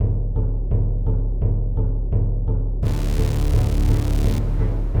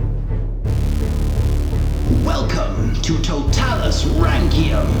to Totalis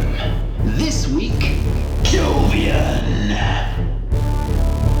Rankium. This week, Jovian.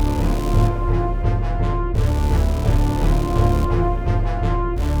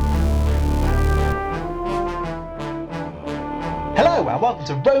 Hello and welcome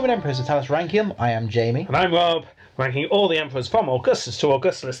to Roman Emperors of Totalis Rankium. I am Jamie. And I'm Rob, ranking all the emperors from Augustus to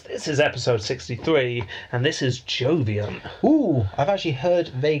Augustulus. This is episode 63, and this is Jovian. Ooh, I've actually heard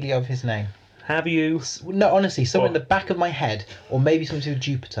vaguely of his name. Have you? No, honestly, somewhere in the back of my head, or maybe something to do with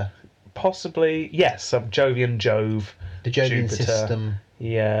Jupiter. Possibly, yes. Jovian, Jove, The Jovian Jupiter. system.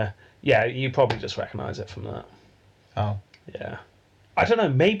 Yeah, you probably just recognise it from that. Oh, Yeah. I don't know,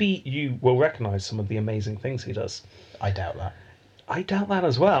 maybe you will recognise some of the amazing things he does. I doubt that. I doubt that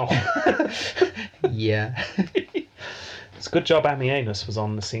as well. Yeah. It's a good job Ammianus was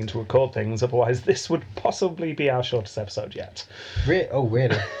on the scene to record things, otherwise this would possibly be our shortest episode yet. Oh,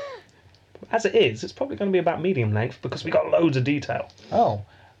 really? As it is, it's probably going to be about medium length because we got loads of detail. Oh,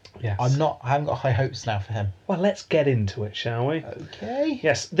 Yes. I haven't got high hopes now for him. Well, let's get into it, shall we? Okay.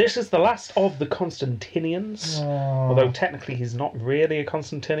 Yes, this is the last of the Constantinians. Oh. Although technically he's not really a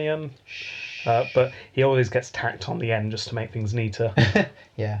Constantinian. But he always gets tacked on the end just to make things neater.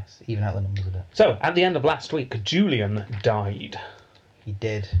 Yeah, even out the numbers a bit. So, at the end of last week, Julian died. He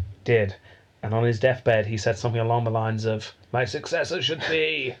did. And on his deathbed, he said something along the lines of, "My successor should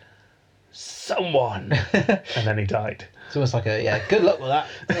be someone." And then he died. It's almost like good luck with that.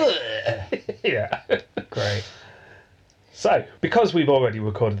 Yeah. Great. So, because we've already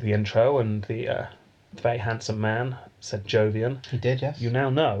recorded the intro and the very handsome man said Jovian, He did, yes. you now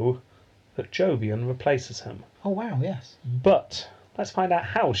know that Jovian replaces him. Oh, wow, yes. But let's find out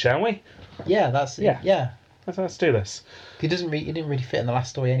how, shall we? Yeah, that's... Yeah. Let's do this. He didn't really fit in the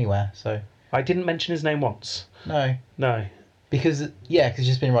last story anywhere, so... I didn't mention his name once. No. Because he's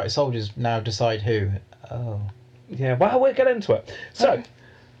just been right. Soldiers now decide who. Oh. Yeah, well, we'll get into it. So,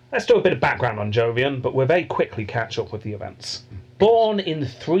 let's do a bit of background on Jovian, but we'll very quickly catch up with the events. Born in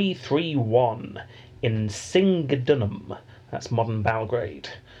 331 in Singidunum, that's modern Belgrade,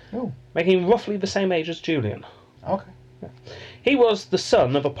 making him roughly the same age as Julian. Okay. He was the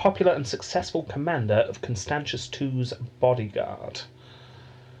son of a popular and successful commander of Constantius II's bodyguard.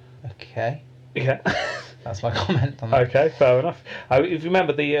 Okay. Yeah. That's my comment on that. Okay, fair enough. If you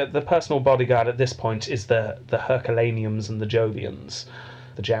remember, the personal bodyguard at this point is the Herculaneums and the Jovians,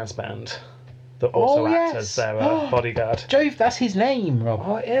 the jazz band, that also act as their bodyguard. Jove, that's his name, Rob.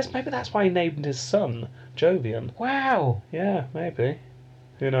 Oh, it is. Maybe that's why he named his son Jovian. Wow. Yeah, maybe.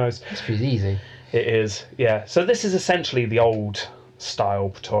 Who knows? That's pretty easy. It is, yeah. So this is essentially the old style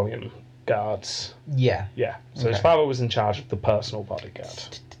Praetorian guards. Yeah. Yeah. So his father was in charge of the personal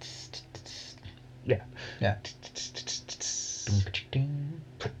bodyguard. Yeah. Yeah.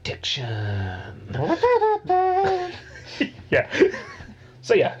 Prediction. Yeah.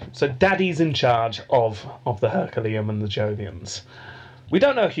 So Daddy's in charge of the Herculeum and the Jovians. We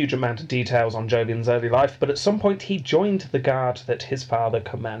don't know a huge amount of details on Jovian's early life, but at some point he joined the guard that his father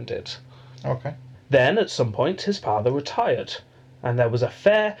commanded. Okay. Then, at some point, his father retired, and there was a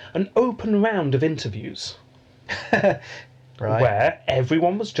fair and open round of interviews. Right. Where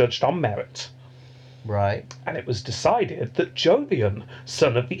everyone was judged on merit. Right. And it was decided that Jovian,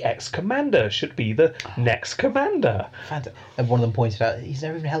 son of the ex-commander, should be the next commander. And one of them pointed out, he's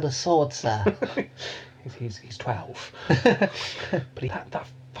never even held a sword, sir. He's 12. But that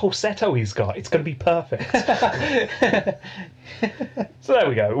falsetto he's got, it's going to be perfect. So there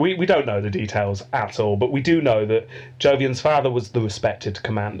we go. We don't know the details at all, but we do know that Jovian's father was the respected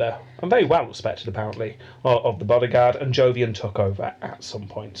commander, and very well respected apparently, of the bodyguard, and Jovian took over at some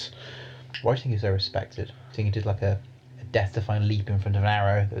point. Why do you think he's so respected? Do you think he did like a death-defying leap in front of an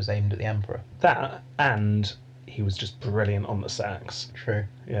arrow that was aimed at the Emperor? That, and he was just brilliant on the sax. True.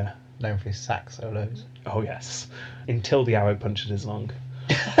 Yeah. Known for his sax solos. Oh yes. Until the arrow punctured his lung.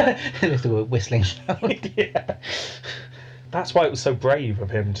 Let's do a whistling sound. Yeah. That's why it was so brave of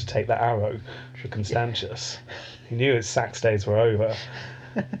him to take that arrow for Constantius. He knew his sax days were over.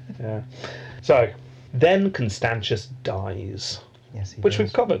 Yeah. So, then Constantius dies. Yes, he which does.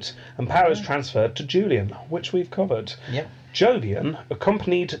 we've covered, and power is transferred to Julian, which we've covered. Yep. Jovian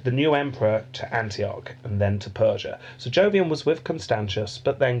accompanied the new emperor to Antioch and then to Persia. So Jovian was with Constantius,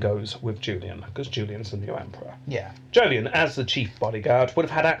 but then goes with Julian, because Julian's the new emperor. Yeah. Jovian, as the chief bodyguard, would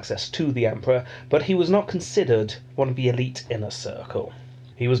have had access to the emperor, but he was not considered one of the elite inner circle.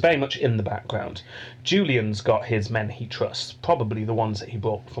 He was very much in the background. Julian's got his men he trusts, probably the ones that he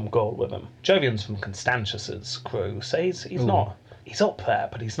brought from Gaul with him. Jovian's from Constantius's crew, so he's not... He's up there,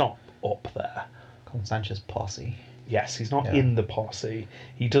 but he's not up there. Constantius posse. Yes, he's not Yeah. in the posse.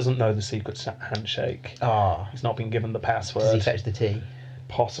 He doesn't know the secret handshake. Ah, He's not been given the does he password. fetch the tea?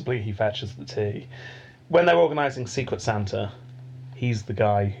 Possibly he fetches the tea. When they're organising Secret Santa, he's the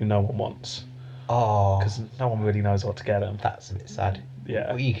guy who no one wants. Oh, Because no one really knows what to get him. that's a bit sad. Yeah.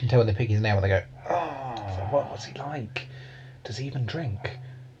 Well, you can tell when they pick his name when they go, So oh, what's he like? Does he even drink?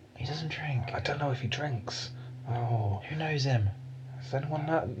 he doesn't drink. I don't know if he drinks. Oh, Who knows him? does anyone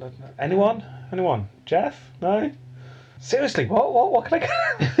know? Anyone? Anyone? Jeff? No? Seriously, what can I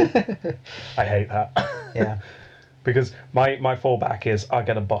get? I hate that. Yeah. Because my fallback is I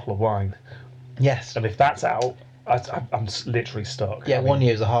get a bottle of wine. Yes. And if that's out, I'm literally stuck. Yeah, I mean, one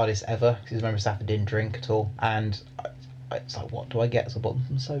year was the hardest ever because his member of staff didn't drink at all, and it's like, what do I get? So I bought them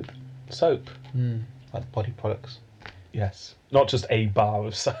some soap, Soap. like body products. Yes. Not just a bar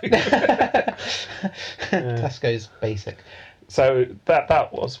of soap. Tesco's basic. So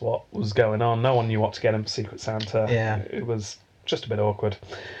that was what was going on. No one knew what to get him for Secret Santa. Yeah. It was just a bit awkward.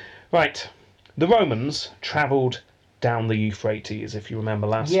 Right. The Romans travelled down the Euphrates, if you remember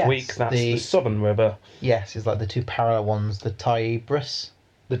last Yes, week. That's the the- southern river. Yes, it's like the two parallel ones: the Tigris,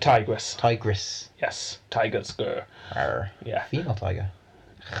 The Tigris. Tigris, Yes. Tigers. Grr. Arr. Yeah. Female tiger.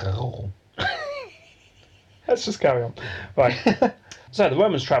 Let's just carry on. Right. So the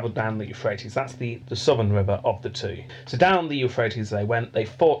Romans travelled down the Euphrates. That's the southern river of the two. So down the Euphrates they went. They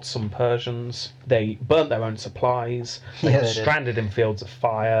fought some Persians. They burnt their own supplies. They Yeah, got they did. stranded in fields of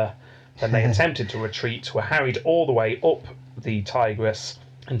fire. Then they attempted to retreat, were harried all the way up the Tigris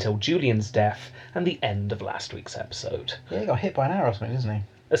until Julian's death and the end of last week's episode. Yeah, he got hit by an arrow or something, didn't he?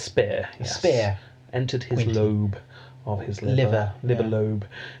 A spear. A Yes. spear. Entered his Pointy. lobe of his liver. Liver, yeah. lobe.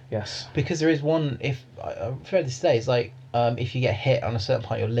 Yes. Because there is one. If I've read this today, it's like if you get hit on a certain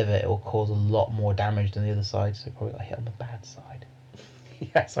part of your liver, it will cause a lot more damage than the other side. So you probably got hit on the bad side.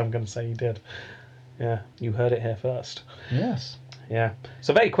 Yes, I'm going to say you did. Yeah, you heard it here first. Yes. Yeah.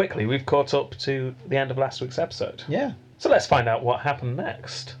 So very quickly, we've caught up to the end of last week's episode. Yeah. So let's find out what happened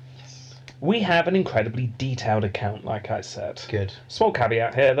next. We have an incredibly detailed account, like I said. Good. Small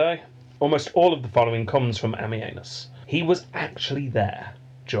caveat here, though. Almost all of the following comes from Ammianus. He was actually there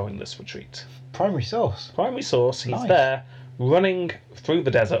during this retreat. Primary source. Primary source, he's Nice. there, running through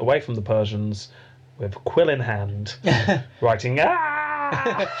the desert away from the Persians with quill in hand, writing,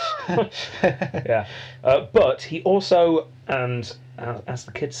 ah! Yeah. But he also, and as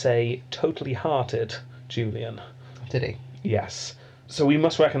the kids say, totally hearted Julian. Did he? Yes. So we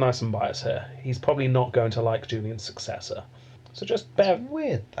must recognise some bias here. He's probably not going to like Julian's successor. So just bear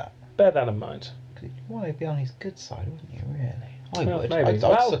Weird that. that in mind. 'Cause you'd want to be on his good side, wouldn't you? Really? I Well, would. maybe. I'd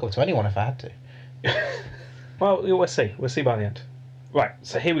Well- suck up to anyone if I had to. Well, we'll see. We'll see by the end. Right,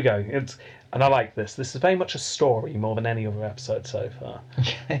 so here we go. And I like this. This is very much a story more than any other episode so far.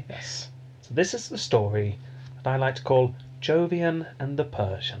 Okay. Yes. So this is the story that I like to call Jovian and the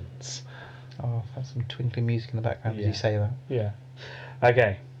Persians. Oh, I've had some twinkling music in the background as Yeah. you say that. Yeah.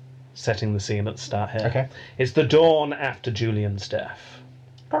 Okay. Setting the scene at the start here. Okay. It's the dawn after Julian's death.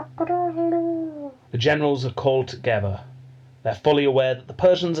 The generals are called together. They're fully aware that the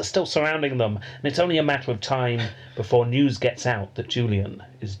Persians are still surrounding them, and it's only a matter of time before news gets out that Julian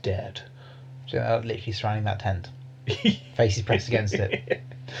is dead. So literally surrounding that tent. Faces pressed against it.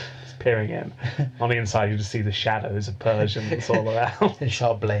 It's peering in. On the inside, you just see the shadows of Persians all around. And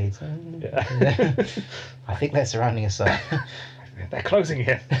sharp blades. Yeah. I think they're surrounding us, sir. They're closing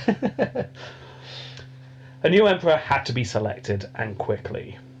in. A new emperor had to be selected, and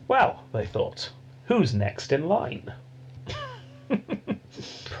quickly. Well, they thought, who's next in line?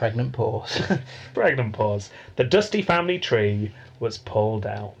 Pregnant pause. Pregnant pause. The dusty family tree was pulled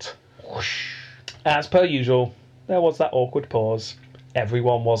out. As per usual, there was that awkward pause.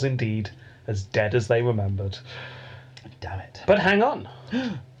 Everyone was indeed as dead as they remembered. Damn it. But hang on.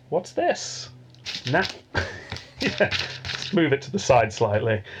 What's this? Now, yeah, let's move it to the side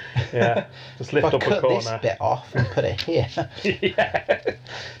slightly. Yeah, just lift If I up a cut this corner. bit off and put it here. Yeah,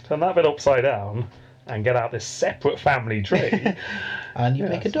 turn that bit upside down and get out this separate family tree. And you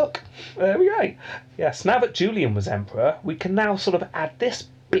make a Yes. duck. There we go. Yes, now that Julian was emperor, we can now sort of add this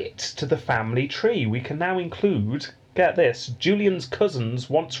bit to the family tree. We can now include, get this, Julian's cousins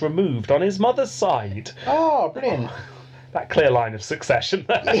once removed on his mother's side. Oh, brilliant. That clear line of succession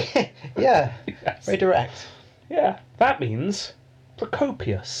there. Yeah. Yes. Very direct. Yeah, that means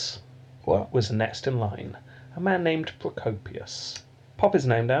Procopius What? was next in line. A man named Procopius. Pop his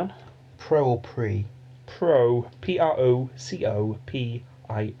name down. Pro or pre?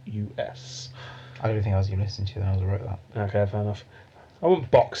 Procopius. I don't think I was even listening to you when I wrote that. Okay, fair enough. I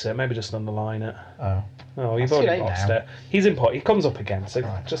wouldn't box it, maybe just underline it. Oh. Oh, you've That's too already late boxed now. it. He's important. He comes up again, so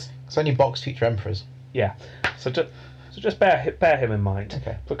Right. just... It's only boxed future emperors. Yeah. So just bear him in mind.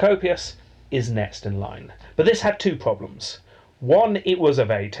 Okay. Procopius is next in line. But this had two problems. One, it was a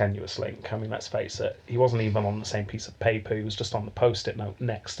very tenuous link. I mean, let's face it. He wasn't even on the same piece of paper. He was just on the post-it note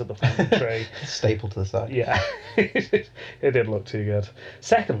next to the family tree. Stapled to the side. Yeah. It did look too good.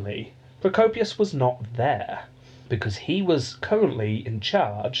 Secondly, Procopius was not there because he was currently in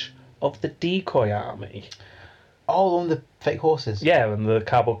charge of the decoy army. Oh, on the fake horses. Yeah, and the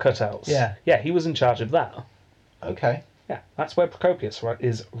cardboard cutouts. Yeah. Yeah, he was in charge of that. Okay. Yeah, that's where Procopius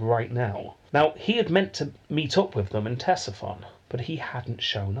is right now. Now, he had meant to meet up with them in Ctesiphon, but he hadn't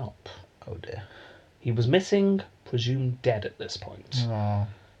shown up. Oh dear. He was missing, presumed dead at this point. Oh.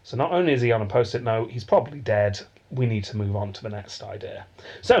 So not only is he on a post-it note, he's probably dead. We need to move on to the next idea.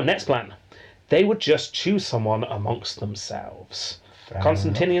 So, next plan. They would just choose someone amongst themselves. Fair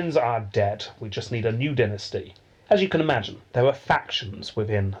Constantinians are dead. We just need a new dynasty. As you can imagine, there are factions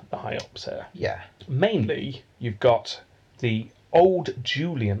within the high-ups here. Yeah. Mainly, you've got the old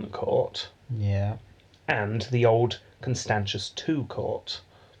Julian court Yeah. and the old Constantius II court.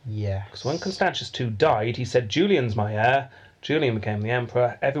 Yeah. So when Constantius II died, he said, Julian's my heir. Julian became the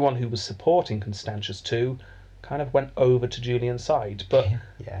emperor. Everyone who was supporting Constantius II kind of went over to Julian's side. But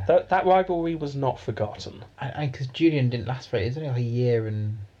Yeah. that rivalry was not forgotten. And because Julian didn't last very, it's only like a year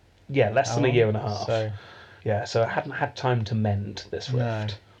and. Yeah, less than a year and a half. So. Yeah, so it hadn't had time to mend this rift. No.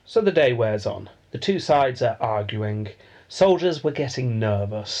 So the day wears on. The two sides are arguing. Soldiers were getting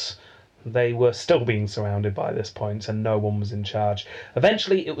nervous. They were still being surrounded by this point, and no one was in charge.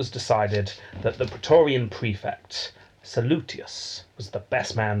 Eventually, it was decided that the Praetorian prefect, Salutius, was the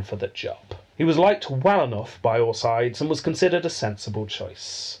best man for the job. He was liked well enough by all sides and was considered a sensible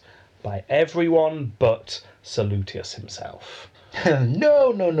choice by everyone but Salutius himself.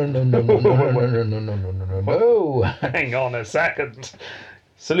 No, no, no, no, no, no, no, no, no, no, no, no, no, no, no. Hang on a second.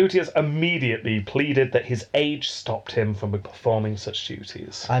 Salutius immediately pleaded that his age stopped him from performing such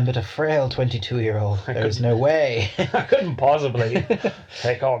duties. I'm but a frail 22-year-old. There is no way. I couldn't possibly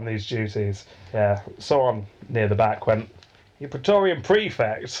take on these duties. Yeah, someone near the back went, "You Praetorian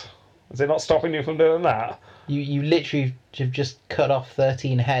prefect, is it not stopping you from doing that?" You literally have just cut off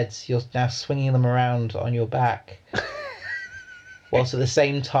 13 heads. You're now swinging them around on your back. Whilst at the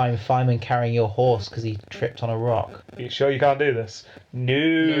same time, fireman carrying your horse because he tripped on a rock. Are you sure you can't do this?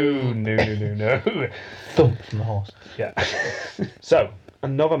 No. Thump from the horse. Yeah. So,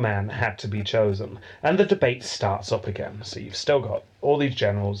 another man had to be chosen, and the debate starts up again. So you've still got all these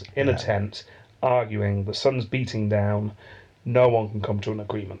generals in a tent arguing, the sun's beating down, no one can come to an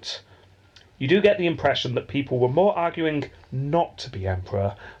agreement. You do get the impression that people were more arguing not to be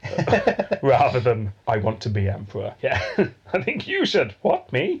emperor rather than I want to be emperor. Yeah, I think you should.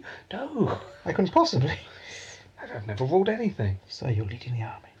 What, me? No, I couldn't possibly. I've never ruled anything. So you're leading the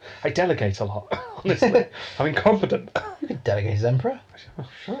army. I delegate a lot, honestly. I'm incompetent. You could delegate as emperor.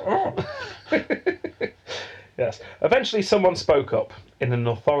 Yes. Eventually someone spoke up in an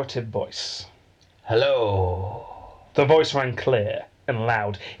authoritative voice. Hello. The voice rang clear and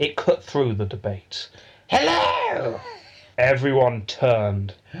loud. It cut through the debate. Hello. Everyone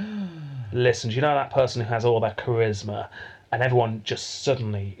turned. Listened. You know that person who has all that charisma, and everyone just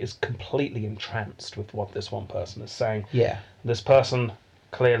suddenly is completely entranced with what this one person is saying. Yeah. This person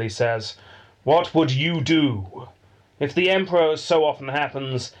clearly says, "What would you do if the Emperor, as so often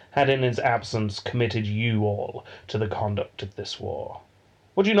happens, had in his absence committed you all to the conduct of this war?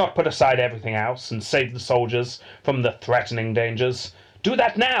 Would you not put aside everything else and save the soldiers from the threatening dangers? Do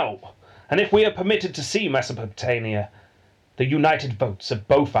that now! And if we are permitted to see Mesopotamia, the united votes of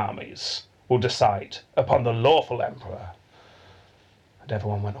both armies will decide upon the lawful emperor." And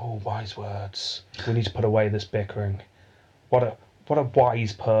everyone went, "Oh, wise words. We need to put away this bickering." What a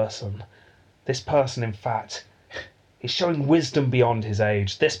wise person. This person, in fact, is showing wisdom beyond his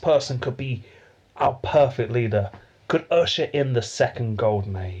age. This person could be our perfect leader, could usher in the second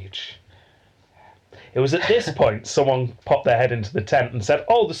golden age. It was at this point someone popped their head into the tent and said,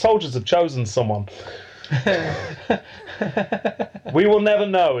 "Oh, the soldiers have chosen someone." We will never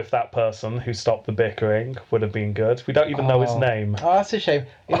know if that person who stopped the bickering would have been good. We don't even know his name. Oh, that's a shame.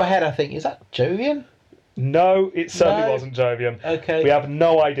 In my head, I think, is that Jovian? No, it certainly No. wasn't Jovian. Okay. We have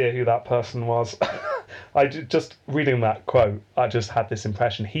no idea who that person was. Just reading that quote, I just had this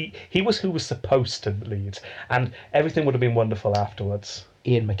impression. He was who was supposed to lead, and everything would have been wonderful afterwards.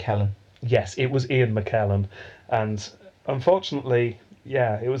 Ian McKellen. Yes, it was Ian McKellen, and unfortunately,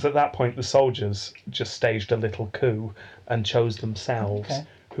 yeah, it was at that point the soldiers just staged a little coup and chose themselves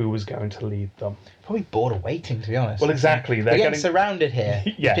who was going to lead them. Probably bored of waiting, to be honest. Well, exactly. We're They're getting getting surrounded here.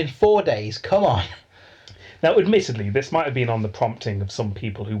 Yeah. It's been 4 days. Come on. Now, admittedly, this might have been on the prompting of some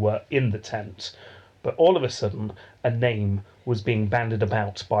people who were in the tent, But all of a sudden, a name was being bandied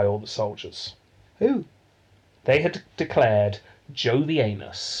about by all the soldiers. Who? They had declared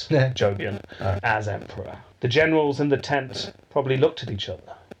Jovianus, Jovian, as emperor. The generals in the tent probably looked at each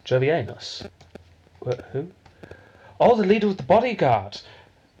other. Jovianus? Who? Oh, the leader of the bodyguard.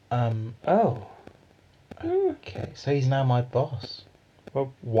 Oh. Okay, so he's now my boss.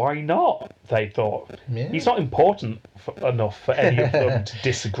 Well, why not? They thought. Yeah. He's not important enough for any of them to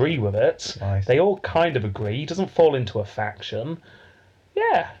disagree with it. Nice. They all kind of agree. He doesn't fall into a faction.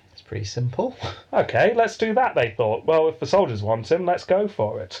 Yeah. It's pretty simple. Okay, let's do that, they thought. Well, if the soldiers want him, let's go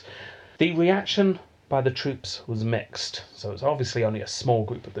for it. The reaction by the troops was mixed, so it's obviously only a small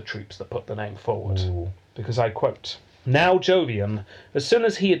group of the troops that put the name forward. Ooh. Because I quote, "Now Jovian, as soon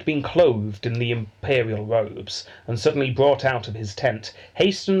as he had been clothed in the imperial robes, and suddenly brought out of his tent,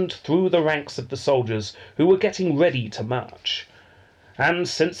 hastened through the ranks of the soldiers who were getting ready to march. And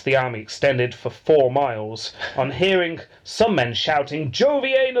since the army extended for 4 miles, on hearing some men shouting,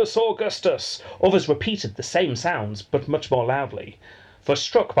 'Jovianus Augustus!' others repeated the same sounds, but much more loudly. For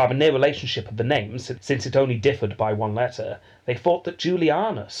struck by the near relationship of the names, since it only differed by 1 letter, they thought that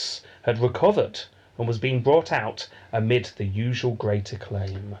Julianus had recovered and was being brought out amid the usual great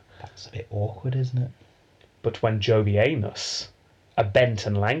acclaim. That's a bit awkward, isn't it? But when Jovianus, a bent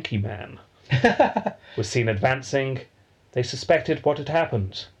and lanky man, was seen advancing, they suspected what had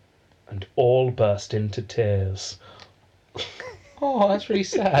happened, and all burst into tears." Oh, that's really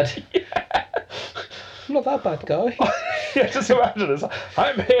sad. I'm not that bad guy. Yeah, just imagine this.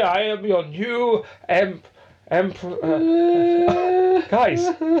 "I'm here, I am your new emperor." Guys,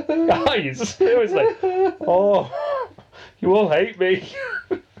 seriously. Oh, you all hate me.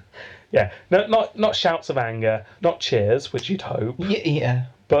 Yeah, no, not shouts of anger, not cheers, which you'd hope, Yeah.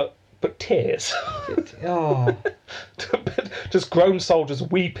 but tears. Oh. Just grown soldiers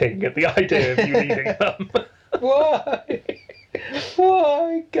weeping at the idea of you leaving them. Why?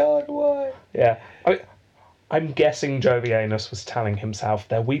 Why? God, why? Yeah, I'm guessing Jovianus was telling himself,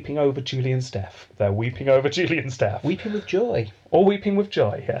 they're weeping over Julian's death. They're weeping over Julian's death. Weeping with joy. Or weeping with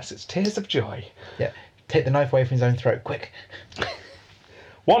joy, yes. It's tears of joy. Yeah. Take the knife away from his own throat, quick.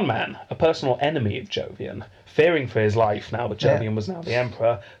 One man, a personal enemy of Jovian, fearing for his life now that Jovian was now the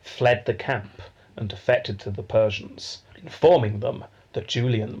emperor, fled the camp and defected to the Persians, informing them that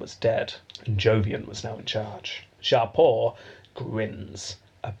Julian was dead and Jovian was now in charge. Shapur grins,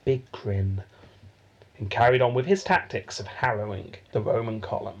 a big grin, and carried on with his tactics of harrowing the Roman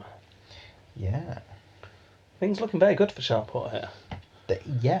column. Yeah. Things looking very good for Shapur here.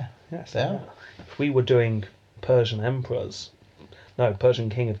 Yeah. Yes. Yeah. If we were doing Persian emperors, no, Persian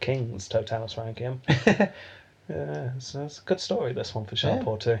king of kings, Totalis Rankium. Yeah, it's a good story, this one for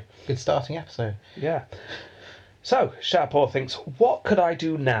Shapur too. Good starting episode. Yeah. So, Shapur thinks, what could I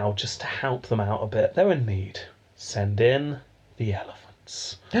do now just to help them out a bit? They're in need. Send in the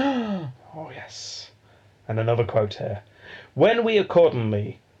elephants. Oh, yes. And another quote here. "When we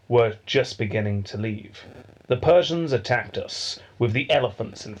accordingly were just beginning to leave, the Persians attacked us with the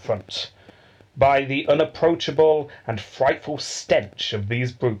elephants in front. By the unapproachable and frightful stench of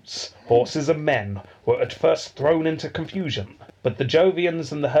these brutes, horses and men were at first thrown into confusion. But the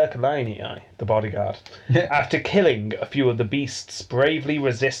Jovians and the Herculaneae, the bodyguard, after killing a few of the beasts, bravely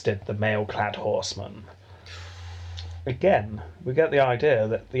resisted the mail-clad horsemen." Again, we get the idea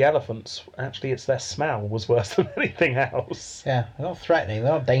that the elephants, actually it's their smell was worse than anything else. Yeah, they're not threatening,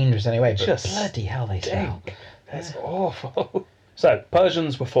 they're not dangerous anyway, but Just bloody hell they smell. That's awful. So,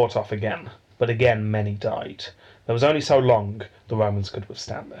 Persians were fought off again, but again many died. There was only so long the Romans could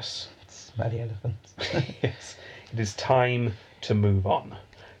withstand this. Smelly elephants. Yes, it is time to move on.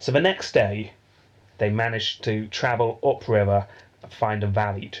 So the next day, they managed to travel upriver and find a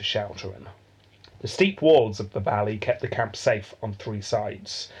valley to shelter in. The steep walls of the valley kept the camp safe on 3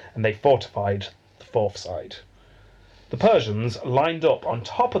 sides, and they fortified the 4th side. The Persians lined up on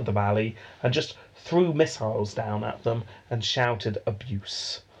top of the valley and just threw missiles down at them and shouted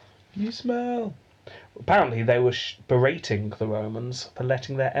abuse. You smell. Apparently they were berating the Romans for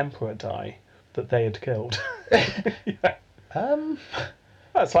letting their emperor die that they had killed. Yeah.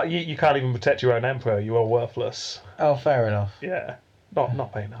 That's like you can't even protect your own emperor, you are worthless. Oh, fair enough. Yeah,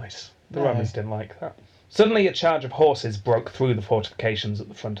 not very nice. The No. Romans didn't like that. Suddenly a charge of horses broke through the fortifications at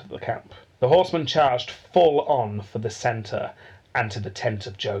the front of the camp. The horsemen charged full on for the centre and to the tent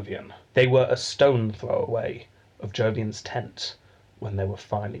of Jovian. They were a stone throw away of Jovian's tent when they were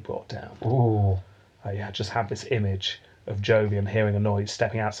finally brought down. Ooh. I just have this image of Jovian hearing a noise,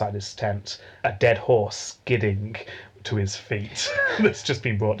 stepping outside his tent, a dead horse skidding to his feet that's just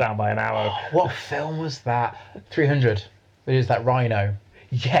been brought down by an arrow. What film was that? 300. It is that rhino.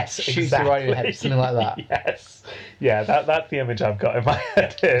 Yes, Shoots exactly. you right in the head, something like that. Yes. Yeah, that's the image I've got in my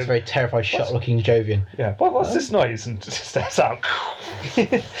head. It's a very terrified, shot-looking Jovian. Yeah. What's this noise? And just steps out.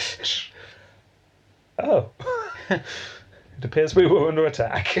 Oh. It appears we were under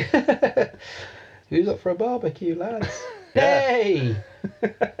attack. Who's up for a barbecue, lads? Yeah. Hey!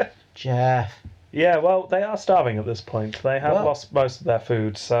 Jeff. Yeah, well, they are starving at this point. They have Well- lost most of their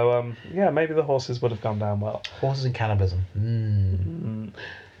food, so yeah, maybe the horses would have gone down well. Horses and cannibalism.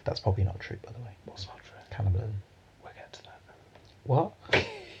 That's probably not true, by the way. What's not true? Cannibalism. We'll get to that. What?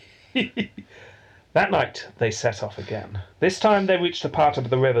 That night, they set off again. This time, they reached a part of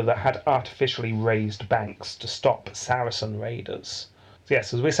the river that had artificially raised banks to stop Saracen raiders. So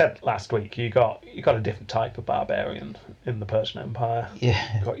yes, as we said last week, you got a different type of barbarian in the Persian Empire.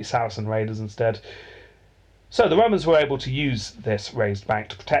 Yeah. You got your Saracen raiders instead. So the Romans were able to use this raised bank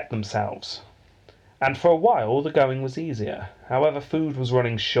to protect themselves. And for a while, the going was easier. However, food was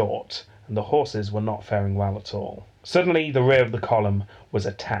running short, and the horses were not faring well at all. Suddenly, the rear of the column was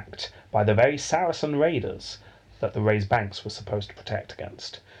attacked by the very Saracen raiders that the raised banks were supposed to protect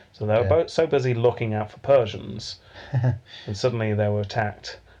against. So they were both so busy looking out for Persians, and suddenly they were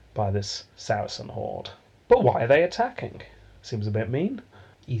attacked by this Saracen horde. But why are they attacking? Seems a bit mean.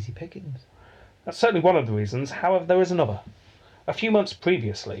 Easy pickings. That's certainly one of the reasons. However, there is another. A few months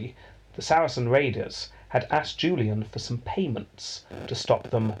previously, the Saracen raiders had asked Julian for some payments to stop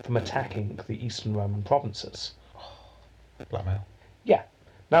them from attacking the Eastern Roman provinces. Blackmail. Yeah.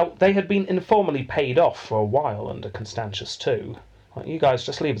 Now, they had been informally paid off for a while under Constantius II. Like, you guys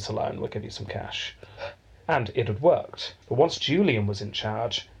just leave us alone, we'll give you some cash. And it had worked. But once Julian was in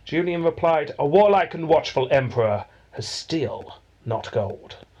charge, Julian replied, "A warlike and watchful emperor has steel, not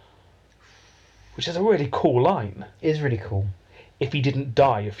gold." Which is a really cool line. It is really cool. If he didn't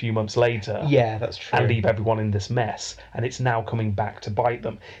die a few months later Yeah, that's true. and leave everyone in this mess, and it's now coming back to bite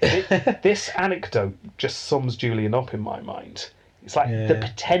them. This anecdote just sums Julian up in my mind. It's like the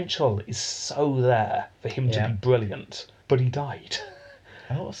potential is so there for him to be brilliant, but he died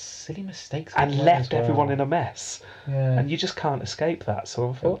A lot of silly mistakes. and left everyone in a mess. Yeah. And you just can't escape that. So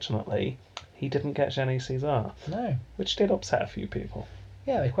unfortunately, he didn't get Genie Caesar, No. which did upset a few people.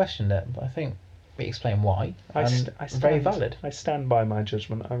 Yeah, they questioned it, but I think we explained why. I Very valid. I stand by my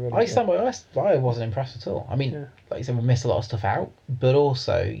judgment. I really I do. stand by honest. I wasn't impressed at all. I mean, Yeah. like you said, we missed a lot of stuff out, but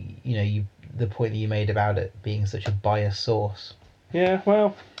also, the point that you made about it being such a biased source. Yeah,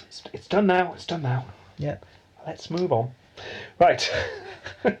 well, it's done now. It's done now. Yeah. Let's move on. Right.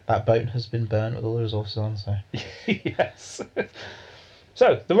 That boat has been burnt with all the resources on, so. Yes.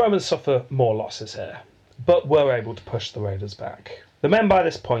 So, the Romans suffer more losses here, but were able to push the raiders back. The men by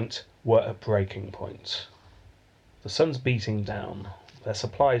this point were at breaking point. The sun's beating down, their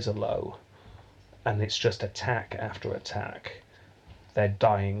supplies are low, and it's just attack after attack. They're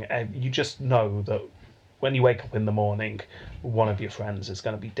dying, and you just know that when you wake up in the morning, one of your friends is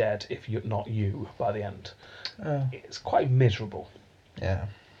going to be dead, if you're not you, by the end. Oh. It's quite miserable. Yeah.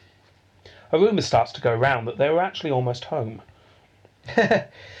 A rumour starts to go round that they were actually almost home. And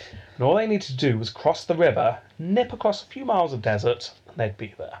all they needed to do was cross the river, nip across a few miles of desert, and they'd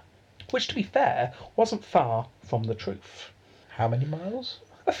be there. Which, to be fair, wasn't far from the truth. How many miles?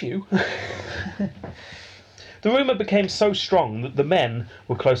 A few. The rumour became so strong that the men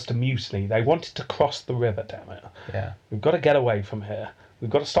were close to mutiny. They wanted to cross the river, damn it. Yeah. We've got to get away from here. We've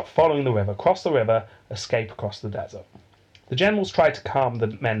got to stop following the river, cross the river, escape across the desert. The generals tried to calm the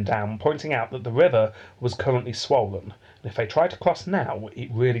men down, pointing out that the river was currently swollen, and if they tried to cross now, it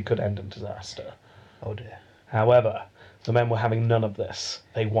really could end in disaster. Oh dear. However, the men were having none of this.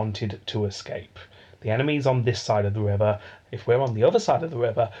 They wanted to escape. The enemy's on this side of the river. If we're on the other side of the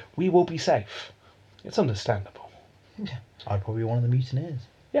river, we will be safe. It's understandable. Yeah. I'd probably be one of the mutineers.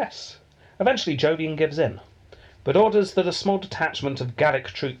 Yes. Eventually, Jovian gives in, but orders that a small detachment of Gallic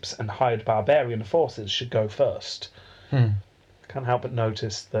troops and hired barbarian forces should go first. Can't help but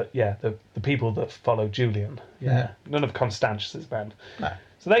notice that, the people that follow Julian, none of Constantius's men. No.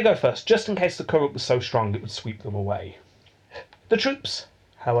 So they go first, just in case the current was so strong it would sweep them away. The troops,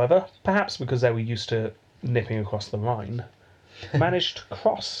 however, perhaps because they were used to nipping across the Rhine, managed to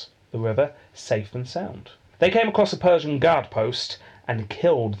cross the river safe and sound. They came across a Persian guard post and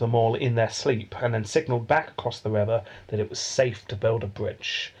killed them all in their sleep, and then signalled back across the river that it was safe to build a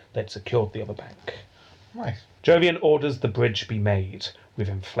bridge. They'd secured the other bank. Nice. Jovian orders the bridge be made with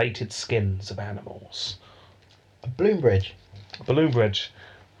inflated skins of animals. A balloon bridge. A balloon bridge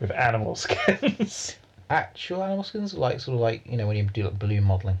with animal skins. Actual animal skins, when you do like balloon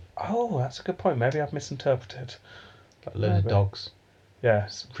modelling, Oh, that's a good point. Maybe I've misinterpreted. like loads of Maybe. dogs. Yeah.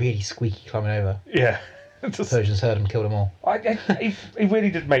 It's really squeaky climbing over. Yeah. Just- Persians heard him, killed them all. it really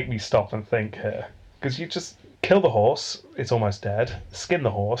did make me stop and think here. Because you just kill the horse, it's almost dead, skin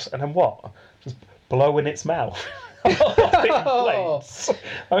the horse, and then what? Just blow in its mouth. It inflates.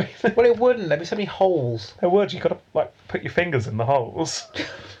 I mean, Well, it wouldn't. There'd be so many holes. a word, you got to like put your fingers in the holes.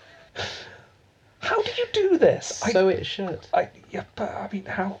 How do you do this? So it should. Yeah, but I mean,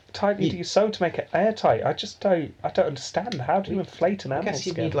 how tightly do you sew to make it airtight? I don't understand. How do you inflate an I animal guess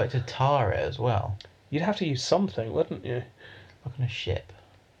you'd skin? need like to tar it as well. You'd have to use something, wouldn't you? Like on a ship.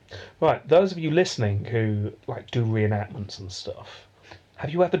 Right, those of you listening who like do reenactments and stuff, have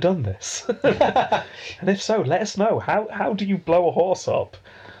you ever done this? And if so, let us know. How do you blow a horse up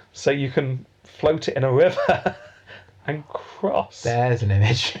so you can float it in a river and cross? There's an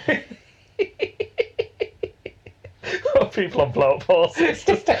image. People on blow up horses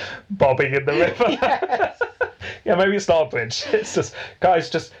just bobbing in the river. Yes. Yeah, maybe it's not a bridge. It's just, guys,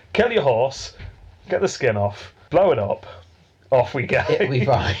 just kill your horse, get the skin off, blow it up, off we go. It'll be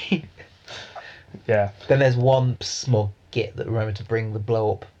fine. Yeah. Then there's one small git that remember to bring the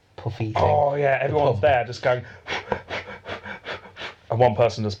blow up puffy thing. Oh yeah, everyone's pump. there just going, and one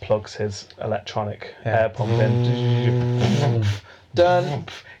person just plugs his electronic Yeah. air pump in. Done.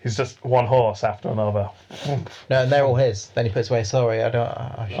 He's just one horse after another. No, and they're all his. Then he puts away, sorry, I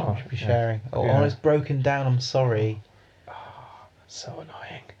shouldn't be yeah. sharing. Oh, Yeah. it's broken down, I'm sorry. So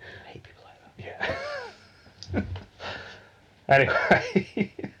annoying. I hate people like Yeah.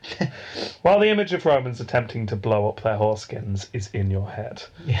 Anyway, while the image of Romans attempting to blow up their horse skins is in your head,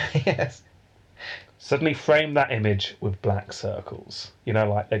 that. Yeah, yes. suddenly frame that image with black circles. You know,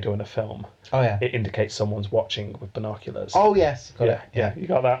 like they do in a film. Oh, yeah. It indicates someone's watching with binoculars. Oh, yes. Got yeah, it. yeah, you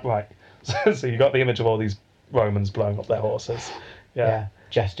got that right. So you got the image of all these Romans blowing up their horses. Yeah. Yeah.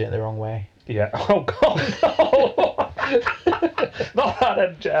 Jeff's doing it the wrong way. Yeah. Oh God, no! Not that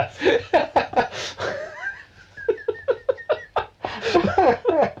end, Jeff.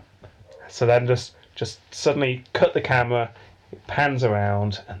 So then just suddenly cut the camera, it pans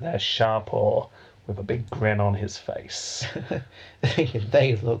around, and there's Sharpor with a big grin on his face.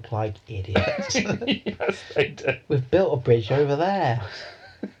 They look like idiots. Yes, they do. We've built a bridge over there.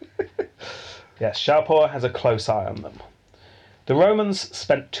 Yes, Sharpor has a close eye on them. The Romans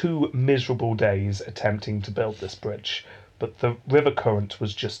spent 2 miserable days attempting to build this bridge, but the river current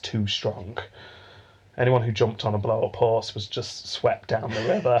was just too strong. Anyone who jumped on a blow-up horse was just swept down the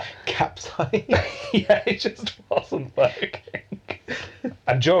river. Capsize. Yeah, it just wasn't working.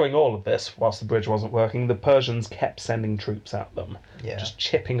 And during all of this, whilst the bridge wasn't working, the Persians kept sending troops at them, Yeah. just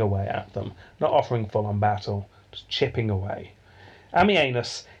chipping away at them, not offering full-on battle, just chipping away.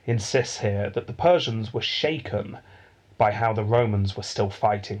 Ammianus insists here that the Persians were shaken by how the Romans were still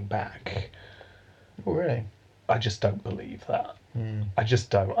fighting back. Oh, really? I just don't believe that. I just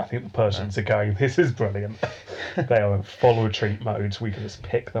don't. I think the Persians are going, this is brilliant. They are in full retreat mode. We can just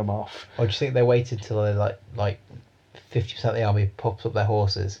pick them off. Or do you think they waited till they like 50% of the army pops up their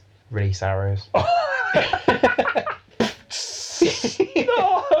horses, release arrows? No!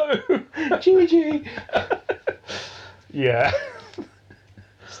 GG. Yeah.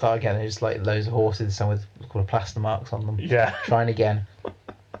 Start again. There's just like loads of horses, some with called plaster marks on them. Yeah. Trying again.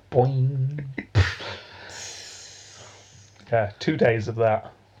 Boing. Yeah. 2 days of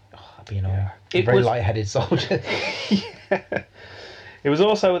that. Oh, that'd be annoying. It Very was- light-headed soldier. It was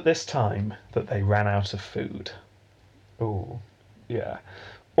also at this time that they ran out of food. Ooh. Yeah.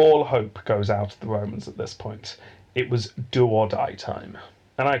 All hope goes out of the Romans at this point. It was do or die time.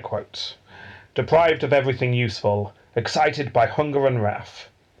 And I quote, "Deprived of everything useful, excited by hunger and wrath,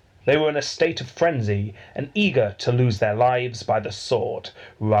 they were in a state of frenzy and eager to lose their lives by the sword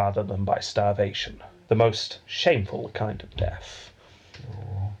rather than by starvation. The most shameful kind of death."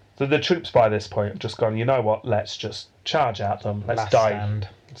 So the troops by this point have just gone, you know what, let's just charge at them, let's Last die. stand.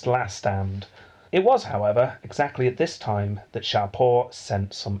 It's last stand. It was, however, exactly at this time that Sharpor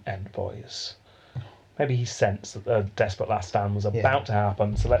sent some envoys. Maybe he sensed that the desperate last stand was about to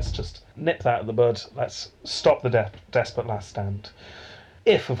happen, so let's just nip that in the bud. Let's stop the desperate last stand.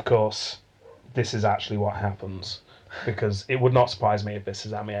 If, of course, this is actually what happens. Because it would not surprise me if this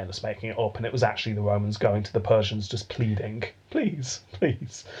is Ammianus making it up and it was actually the Romans going to the Persians just pleading, please,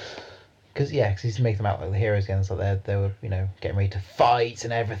 please. Because he's making them out like the heroes again. So they were, getting ready to fight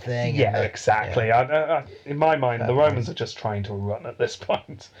and everything. Yeah, and exactly. Yeah. In my mind, Fair the point. Romans are just trying to run at this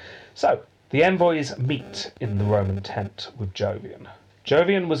point. So, the envoys meet in the Roman tent with Jovian.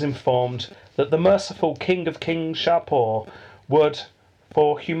 Jovian was informed that the merciful King of Kings, Sharpor, would,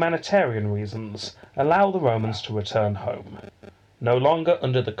 for humanitarian reasons, allow the Romans to return home, no longer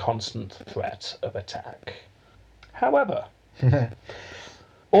under the constant threat of attack. However,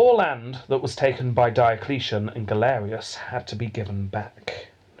 All land that was taken by Diocletian and Galerius had to be given back.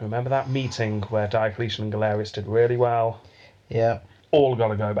 Remember that meeting where Diocletian and Galerius did really well? Yeah. All got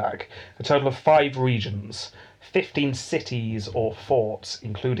to go back. A total of 5 regions, 15 cities or forts,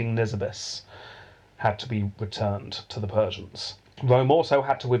 including Nisibis, had to be returned to the Persians. Rome also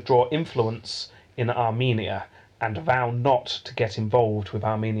had to withdraw influence in Armenia and vow not to get involved with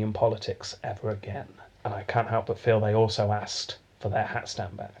Armenian politics ever again. And I can't help but feel they also asked for their hat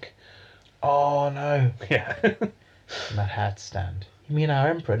stand back. Oh no. Yeah. That hat stand. You mean our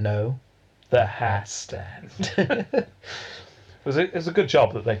emperor? No. The hat stand. It was a good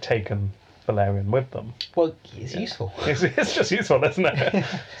job that they'd taken Valerian with them. Well, it's useful. It's just useful, isn't it?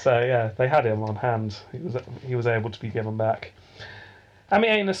 So yeah, they had him on hand. He was able to be given back.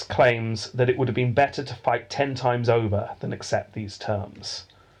 Ammianus claims that it would have been better to fight 10 times over than accept these terms.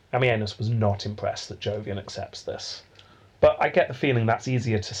 Ammianus was not impressed that Jovian accepts this. But I get the feeling that's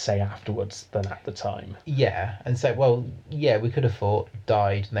easier to say afterwards than at the time. Yeah, and so, well, yeah, we could have fought,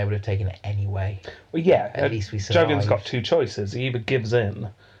 died, and they would have taken it anyway. Well, yeah, At least we survived. Jovian's got 2 choices. He either gives in,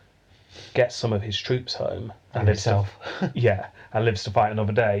 gets some of his troops home, And lives himself. and lives to fight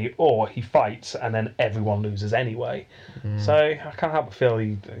another day, or he fights and then everyone loses anyway. So I can't help but feel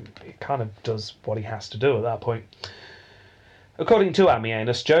he kind of does what he has to do at that point. According to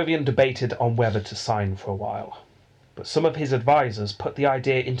Ammianus, Jovian debated on whether to sign for a while. But some of his advisors put the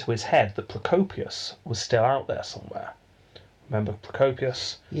idea into his head that Procopius was still out there somewhere. Remember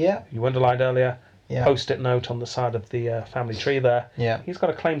Procopius? Yeah. You underlined earlier? Yeah. Post-it note on the side of the family tree there. Yeah. He's got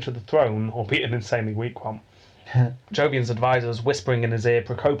a claim to the throne, albeit an insanely weak one. Jovian's advisors whispering in his ear,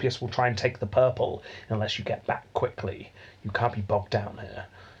 Procopius will try and take the purple unless you get back quickly. You can't be bogged down here.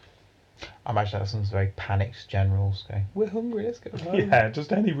 I imagine that sounds very panicked generals going, we're hungry, let's go home. Yeah,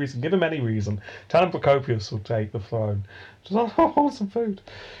 just any reason. Give him any reason. Tell him Procopius will take the throne. Just want some food.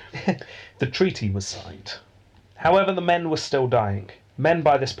 The treaty was signed. However, the men were still dying. Men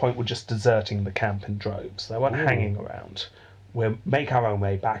by this point were just deserting the camp in droves. They weren't hanging around. We'll make our own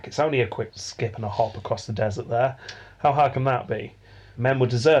way back. It's only a quick skip and a hop across the desert there. How hard can that be? Men were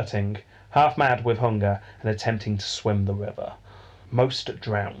deserting, half mad with hunger, and attempting to swim the river. Most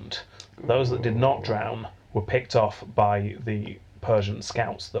drowned. Those that did not drown were picked off by the Persian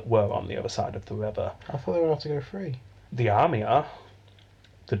scouts that were on the other side of the river. I thought they were allowed to go free. The army are.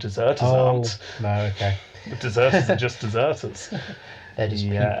 The deserters aren't. No, okay. The deserters are just deserters. They're just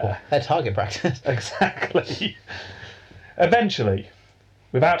Yeah. people. They're target practice. Exactly. Eventually,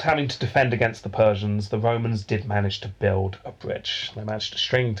 without having to defend against the Persians, the Romans did manage to build a bridge. They managed to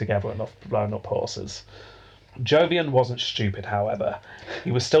string together enough blown up horses. Jovian wasn't stupid, however.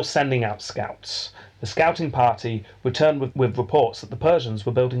 He was still sending out scouts. The scouting party returned with reports that the Persians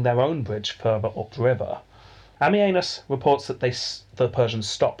were building their own bridge further upriver. Ammianus reports that the Persians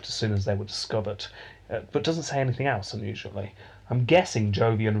stopped as soon as they were discovered, but doesn't say anything else unusually. I'm guessing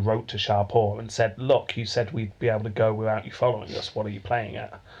Jovian wrote to Shapur and said, look, you said we'd be able to go without you following us. What are you playing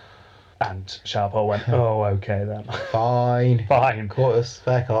at? And Shapur went, oh, okay then. Fine. Fine. Caught us.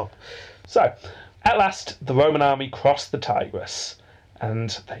 Fair cop. So, at last, the Roman army crossed the Tigris,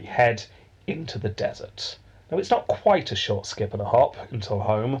 and they head into the desert. Now, it's not quite a short skip and a hop until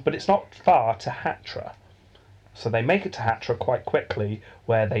home, but it's not far to Hatra. So they make it to Hatra quite quickly,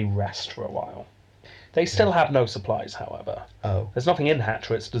 where they rest for a while. They still have no supplies, however. Oh. There's nothing in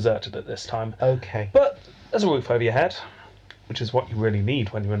Hatra, it's deserted at this time. Okay. But there's a roof over your head, which is what you really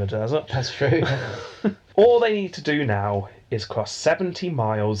need when you're in a desert. That's true. All they need to do now is cross 70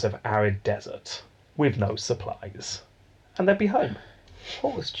 miles of arid desert with no supplies, and they'd be home.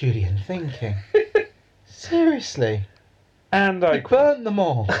 What was Julian thinking? Seriously? And He burnt them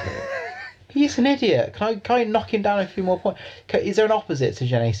all. He's an idiot. Can I knock him down a few more points? Is there an opposite to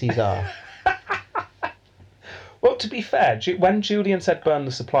Gene Caesar? Well, to be fair, when Julian said burn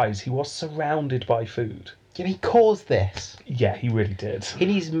the supplies, he was surrounded by food. Yeah, he caused this. Yeah, he really did. He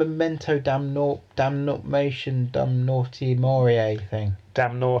needs memento damnation, damnaughty morie thing.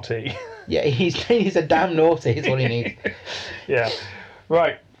 Damn naughty. Yeah, he needs a damn naughty is what he needs. Yeah.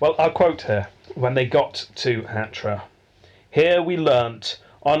 Right. Well, I'll quote here. When they got to Hatra, here we learnt,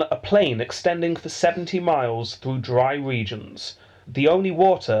 on a plain extending for 70 miles through dry regions, the only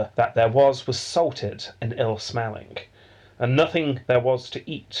water that there was salted and ill-smelling, and nothing there was to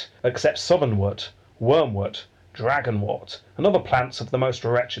eat except southernwood, wormwood, dragonwort, and other plants of the most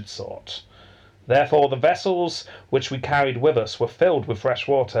wretched sort. Therefore the vessels which we carried with us were filled with fresh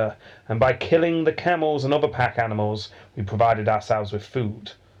water, and by killing the camels and other pack animals we provided ourselves with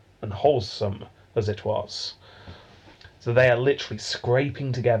food, and wholesome as it was. So they are literally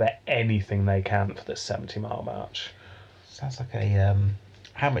scraping together anything they can for this 70-mile march. Sounds like a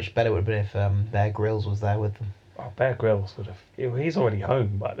How much better would it have been if Bear Grylls was there with them? Oh, Bear Grylls would have. He's already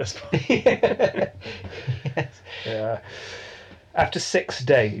home by this point. Yes. Yeah. After 6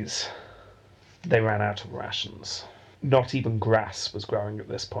 days, they ran out of rations. Not even grass was growing at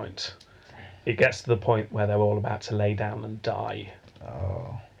this point. It gets to the point where they're all about to lay down and die.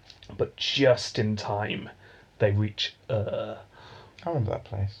 Oh, But just in time, they reach I remember that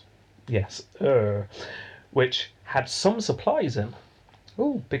place. Yes, which had some supplies in.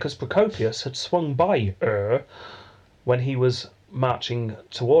 Ooh. Because Procopius had swung by when he was marching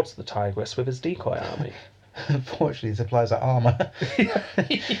towards the Tigris with his decoy army. Unfortunately, supplies are armour.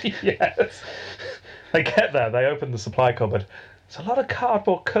 Yes. They get there, they open the supply cupboard. There's a lot of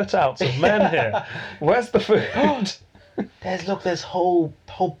cardboard cutouts of men here. Where's the food? There's whole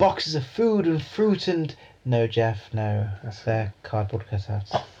boxes of food and fruit and... No, Jeff, no. They're cardboard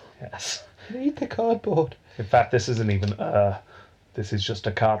cutouts. Yes. Eat the cardboard. In fact, this isn't even this is just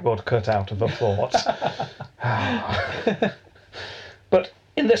a cardboard cutout of a fort. But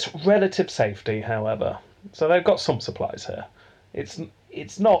in this relative safety, however, so they've got some supplies here.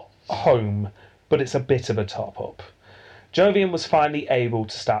 It's not home, but it's a bit of a top-up. Jovian was finally able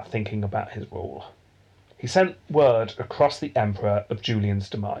to start thinking about his rule. He sent word across the Emperor of Julian's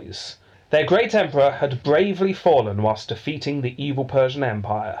demise. Their great Emperor had bravely fallen whilst defeating the evil Persian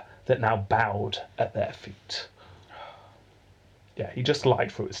Empire that now bowed at their feet. Yeah, he just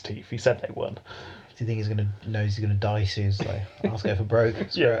lied through his teeth. He said they won. Do you think he's gonna die soon? So I'll go for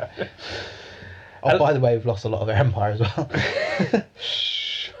broke. Yeah. Oh, by the way, we've lost a lot of our empire as well.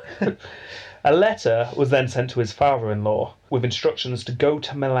 Shh. A letter was then sent to his father-in-law with instructions to go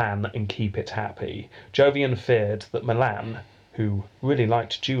to Milan and keep it happy. Jovian feared that Milan, who really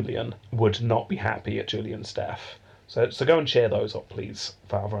liked Julian, would not be happy at Julian's death. So go and cheer those up, please,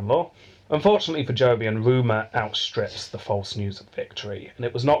 father-in-law. Unfortunately for Jovian, rumour outstrips the false news of victory, and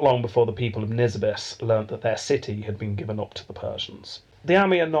it was not long before the people of Nisibis learnt that their city had been given up to the Persians. The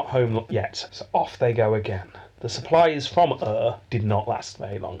army are not home yet, so off they go again. The supplies from did not last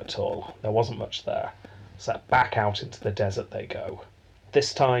very long at all. There wasn't much there. So back out into the desert they go.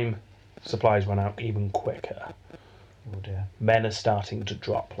 This time, supplies run out even quicker. Oh dear. Men are starting to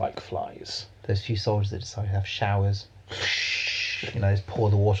drop like flies. Those few soldiers that decide to have showers. Just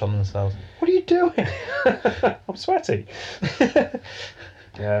pour the water on themselves. What are you doing? I'm sweaty.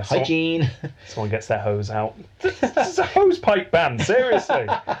 Yeah, Hygiene. Someone gets their hose out. This is a hose pipe ban, seriously.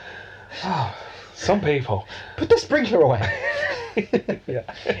 Oh, some people. Put the sprinkler away. Yeah.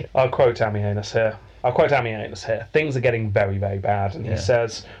 I'll quote Ammianus here. Things are getting very, very bad. And he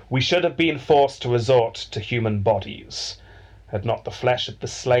says, "We should have been forced to resort to human bodies, had not the flesh of the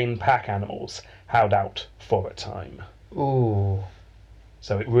slain pack animals held out for a time." Ooh.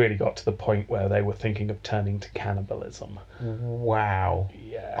 So it really got to the point where they were thinking of turning to cannibalism. Wow.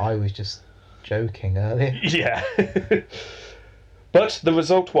 Yeah. I was just joking earlier. Yeah. But the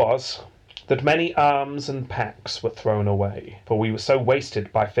result was that many arms and packs were thrown away, for we were so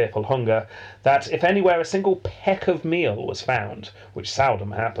wasted by fearful hunger that if anywhere a single peck of meal was found, which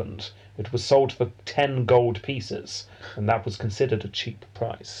seldom happened, it was sold for 10 gold pieces, and that was considered a cheap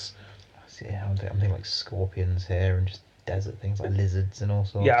price. Yeah, I'm thinking like scorpions here and just desert things like lizards and all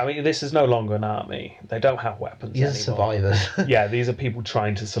sorts. Yeah, I mean, this is no longer an army. They don't have weapons These are anymore. survivors. Yeah, these are people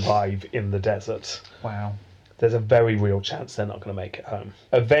trying to survive in the desert. Wow. There's a very real chance they're not going to make it home.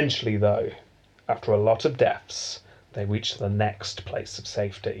 Eventually, though, after a lot of deaths, they reach the next place of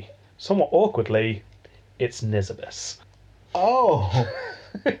safety. Somewhat awkwardly, it's Nisibis. Oh.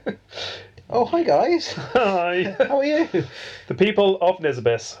 Oh, hi guys. Hi. How are you? The people of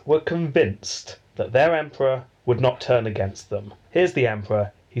Nisibis were convinced that their emperor would not turn against them. Here's the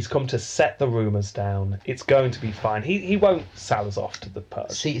emperor. He's come to set the rumours down. It's going to be fine. He won't sell us off to the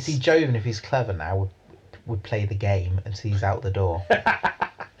Persians. See, Joven, if he's clever now, would play the game until he's out the door.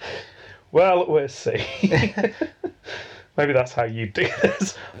 Well, we'll see. Maybe that's how you do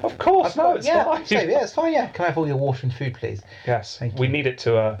this. Of course, no, it's fine. It's fine, yeah. Can I have all your water and food, please? Yes, Thank we you. need it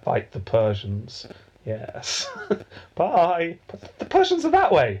to fight the Persians. Yes. Bye. But the Persians are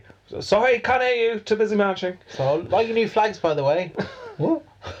that way. Sorry, can't hear you. Too busy marching. So, I like your new flags, by the way. What?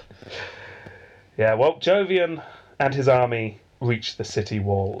 Yeah, well, Jovian and his army reach the city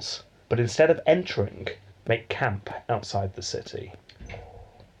walls, but instead of entering, make camp outside the city.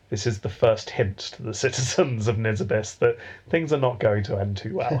 This is the first hint to the citizens of Nisibis that things are not going to end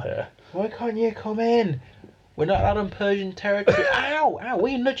too well here. Why can't you come in? We're not out on Persian territory. Ow! Ow!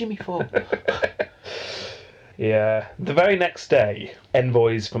 What are you nudging me for? Yeah, the very next day,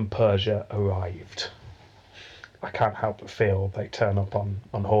 envoys from Persia arrived. I can't help but feel they turn up on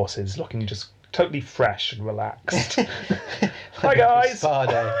horses looking just totally fresh and relaxed. Hi guys. Spa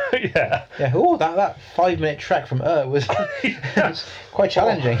day. Yeah. Yeah. Oh, that 5-minute trek from was, was quite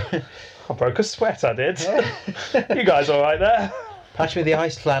challenging. I broke a sweat, I did. Yeah. You guys all right there? Patch me the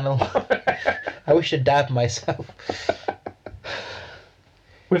ice flannel. I wish to dab myself.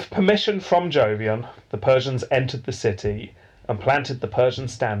 With permission from Jovian, the Persians entered the city and planted the Persian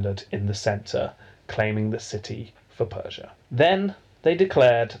standard in the centre, claiming the city for Persia. Then they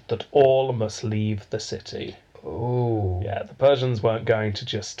declared that all must leave the city. Oh. Yeah, the Persians weren't going to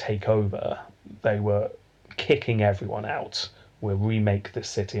just take over. They were kicking everyone out. We'll remake this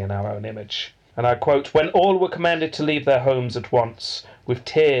city in our own image. And I quote, "When all were commanded to leave their homes at once, with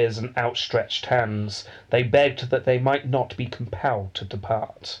tears and outstretched hands, they begged that they might not be compelled to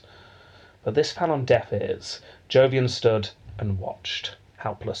depart. But this fell on deaf ears. Jovian stood and watched,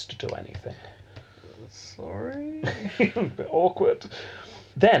 helpless to do anything." Sorry. A bit awkward.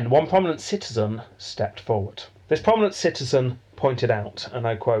 Then one prominent citizen stepped forward. This prominent citizen pointed out, and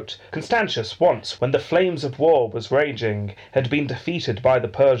I quote, "Constantius once, when the flames of war was raging, had been defeated by the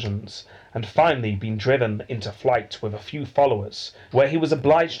Persians, and finally been driven into flight with a few followers, where he was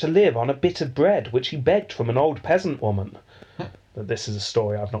obliged to live on a bit of bread which he begged from an old peasant woman." But this is a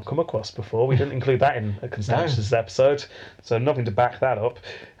story I've not come across before. We didn't include that in Constantius' episode, so nothing to back that up.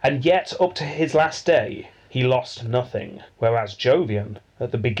 "And yet, up to his last day, he lost nothing, whereas Jovian,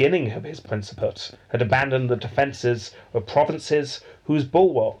 at the beginning of his principate, had abandoned the defences of provinces whose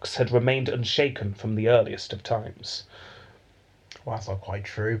bulwarks had remained unshaken from the earliest of times." Well, that's not quite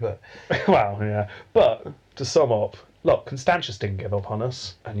true, but Well, yeah. But, to sum up, look, Constantius didn't give up on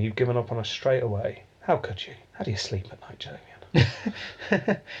us, and you've given up on us straight away. How could you? How do you sleep at night, Jovian?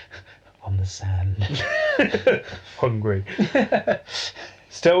 on the sand. Hungry.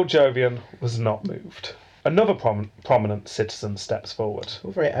 Still, Jovian was not moved. Another prominent citizen steps forward.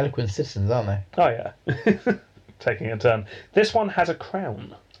 All very eloquent citizens, aren't they? Oh, yeah. Taking a turn. This one has a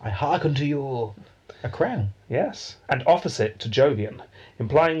crown. "I hearken to your..." A crown? Yes. And offers it to Jovian,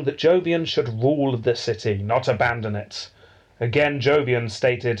 implying that Jovian should rule the city, not abandon it. Again, Jovian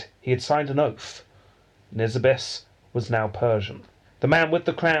stated he had signed an oath. Nisibis was now Persian. The man with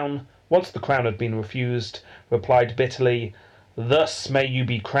the crown, once the crown had been refused, replied bitterly, "Thus may you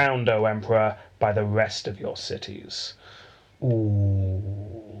be crowned, O Emperor, by the rest of your cities." Ooh.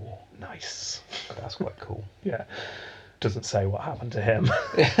 Nice. That's quite cool. Yeah. Doesn't say what happened to him.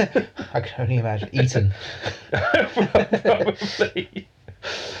 I can only imagine. Eaten. Probably.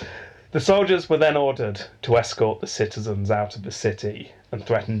 The soldiers were then ordered to escort the citizens out of the city and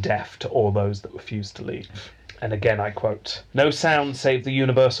threaten death to all those that refused to leave. And again I quote, "No sound save the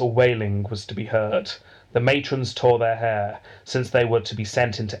universal wailing was to be heard. The matrons tore their hair, since they were to be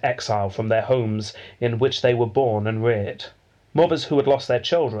sent into exile from their homes in which they were born and reared. Mothers who had lost their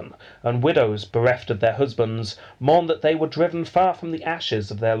children, and widows bereft of their husbands, mourned that they were driven far from the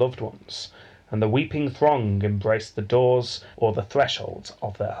ashes of their loved ones, and the weeping throng embraced the doors or the thresholds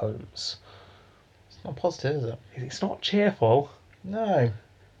of their homes." It's not positive, is it? It's not cheerful. No.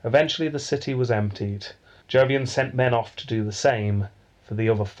 Eventually the city was emptied. Jovian sent men off to do the same for the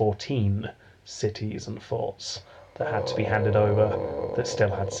other 14 cities and forts that had to be handed over that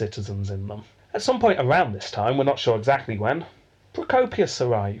still had citizens in them. At some point around this time, we're not sure exactly when, Procopius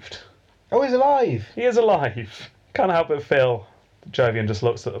arrived. Oh, he's alive! He is alive. Can't help but feel Jovian just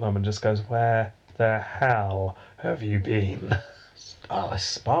looks at them and just goes, "Where the hell have you been?" Oh, it's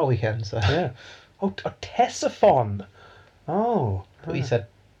spa weekend, so... Yeah. Oh, Ctesiphon. Oh. I thought you said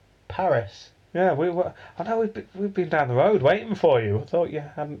Paris. Yeah, we were. I know we've been down the road waiting for you. I thought you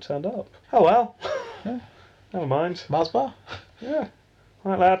hadn't turned up. Oh well. Yeah. Never mind. Mars bar? Yeah.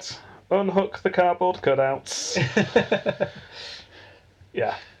 Right, lads. Unhook the cardboard cutouts.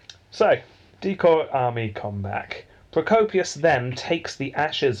 Yeah. So, decoy army come back. Procopius then takes the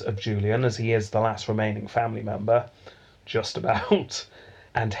ashes of Julian, as he is the last remaining family member, just about,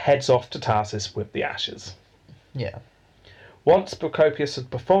 and heads off to Tarsus with the ashes. Yeah. Once Procopius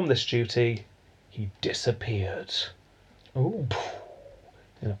had performed this duty, he disappeared Ooh.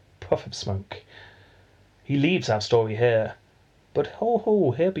 in a puff of smoke. He leaves our story here, but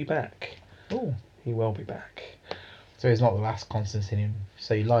he'll be back. Ooh. He will be back. So he's not the last Constantinian.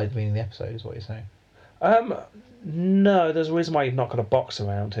 So you lied at the beginning of the episode, is what you're saying. No, there's a reason why you've not got a box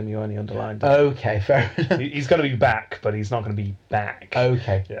around him. You only underlined it. Okay, fair enough. He's going to be back, but he's not going to be back.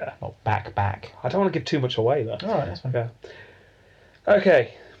 Okay. Yeah. Not back. I don't want to give too much away, though. Alright, that's fine. Yeah.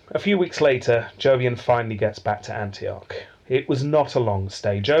 Okay. A few weeks later, Jovian finally gets back to Antioch. It was not a long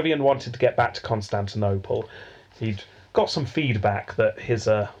stay. Jovian wanted to get back to Constantinople. He'd got some feedback that his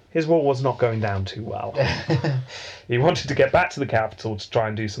his rule was not going down too well. He wanted to get back to the capital to try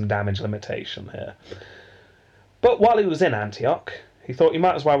and do some damage limitation here. But while he was in Antioch, he thought he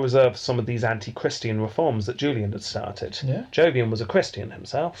might as well reserve some of these anti-Christian reforms that Julian had started. Yeah. Jovian was a Christian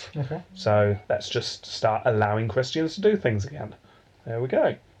himself, Okay. so let's just start allowing Christians to do things again. There we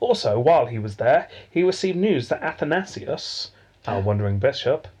go. Also, while he was there, he received news that Athanasius, our wandering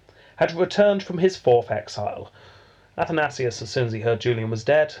bishop, had returned from his fourth exile. Athanasius, as soon as he heard Julian was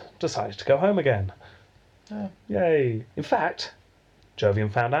dead, decided to go home again. Oh. Yay! In fact,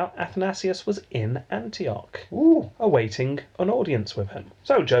 Jovian found out Athanasius was in Antioch, Ooh. awaiting an audience with him.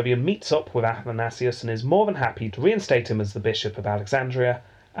 So Jovian meets up with Athanasius and is more than happy to reinstate him as the bishop of Alexandria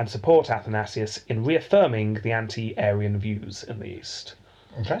and support Athanasius in reaffirming the anti-Arian views in the East.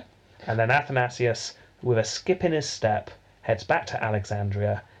 Okay. And then Athanasius, with a skip in his step, heads back to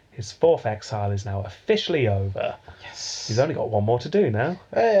Alexandria. His fourth exile is now officially over. Yes. He's only got one more to do now.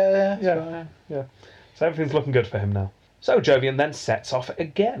 Yeah. Yeah. Yeah. So everything's looking good for him now. So Jovian then sets off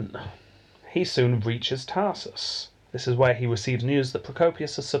again. He soon reaches Tarsus. This is where he receives news that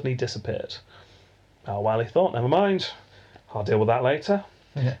Procopius has suddenly disappeared. Oh, well, he thought, never mind. I'll deal with that later.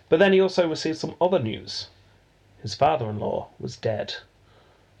 Yeah. But then he also received some other news. His father-in-law was dead.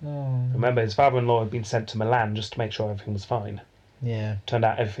 Oh. Remember, his father-in-law had been sent to Milan just to make sure everything was fine. Yeah. Turned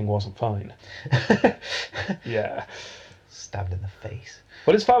out everything wasn't fine. Yeah. Stabbed in the face.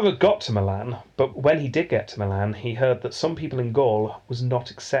 Well, his father had got to Milan, but when he did get to Milan, he heard that some people in Gaul was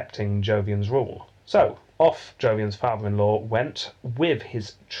not accepting Jovian's rule. So, off Jovian's father-in-law went with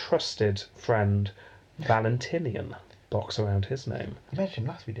his trusted friend Valentinian. Box around his name. You mentioned him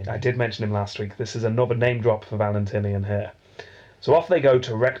last week, didn't you? I did mention him last week. This is another name drop for Valentinian here. So off they go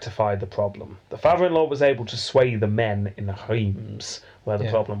to rectify the problem. The father-in-law was able to sway the men in Reims, where the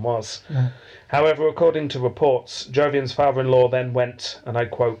problem was. Yeah. However, according to reports, Jovian's father-in-law then went, and I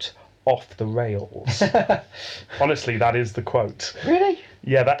quote, off the rails. Honestly, that is the quote. Really?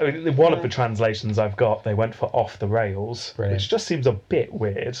 Yeah, that one of the translations I've got, they went for off the rails, Brilliant. which just seems a bit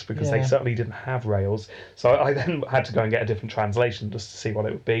weird because they Yeah. certainly didn't have rails. So I then had to go and get a different translation just to see what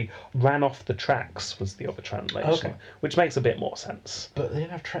it would be. Ran off the tracks was the other translation, Okay. which makes a bit more sense. But they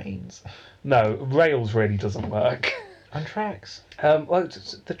didn't have trains. No, rails really doesn't work. And tracks. Well,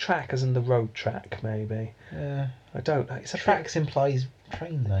 the track as in the road track, maybe. Yeah. I don't know. It's a Tracks implies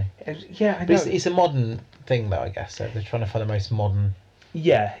train, though. Yeah, I But know. it's a modern thing, though, I guess. So they're trying to find the most modern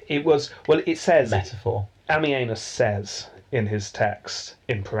Yeah, it was. Well, it says metaphor. Ammianus says in his text,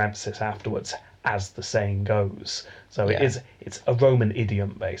 in parenthesis afterwards, as the saying goes. So Yeah. it's a Roman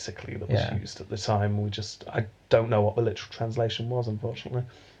idiom, basically, that was Yeah. used at the time. I don't know what the literal translation was, unfortunately.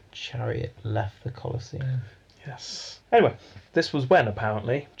 Chariot left the Colosseum. Yes. Anyway, this was when,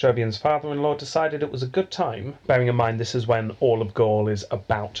 apparently, Jovian's father-in-law decided it was a good time, bearing in mind this is when all of Gaul is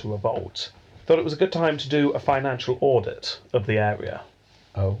about to revolt, thought it was a good time to do a financial audit of the area.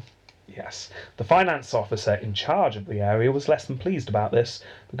 Oh. Yes. The finance officer in charge of the area was less than pleased about this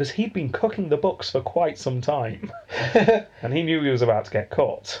because he'd been cooking the books for quite some time and he knew he was about to get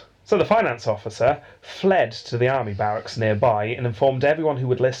caught. So the finance officer fled to the army barracks nearby and informed everyone who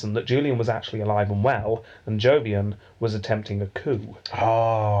would listen that Julian was actually alive and well and Jovian was attempting a coup.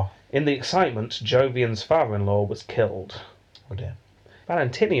 Oh. In the excitement, Jovian's father-in-law was killed. Oh dear.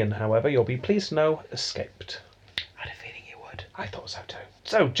 Valentinian, however, you'll be pleased to know, escaped. I had a feeling you would. I thought so too.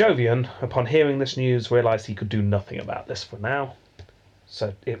 So Jovian, upon hearing this news, realised he could do nothing about this for now.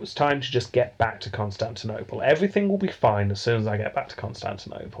 So it was time to just get back to Constantinople. Everything will be fine as soon as I get back to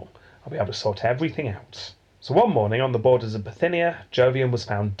Constantinople. I'll be able to sort everything out. So one morning on the borders of Bithynia, Jovian was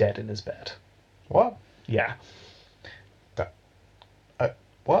found dead in his bed. What? Yeah.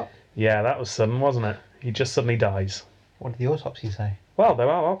 What? Yeah, that was sudden, wasn't it? He just suddenly dies. What did the autopsy say? Well, there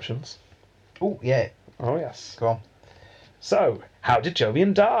are options. Oh, yeah. Oh, yes. Go on. So, how did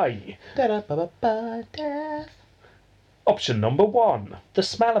Jovian die? Death. Option number 1. The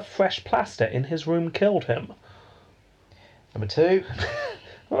smell of fresh plaster in his room killed him. Number 2.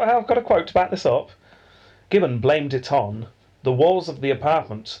 Well, I've got a quote to back this up. Gibbon blamed it on the walls of the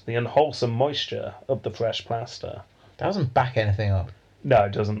apartment, the unwholesome moisture of the fresh plaster. That doesn't back anything up. No,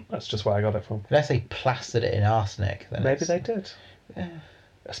 it doesn't. That's just where I got it from. Unless they plastered it in arsenic. Then Maybe they did. Yeah.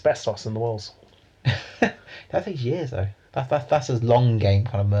 Asbestos in the walls. That takes years, though. That's a long game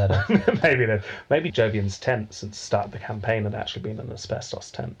kind of murder. Maybe they. Maybe Jovian's tent since the start of the campaign had actually been an asbestos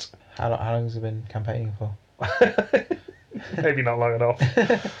tent. How long has it been campaigning for? Maybe not long enough.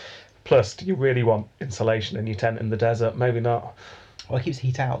 Plus, do you really want insulation in your tent in the desert? Maybe not. Well, it keeps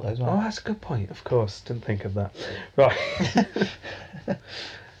heat out, though, as well. Oh, that's a good point. Of course, didn't think of that. Right.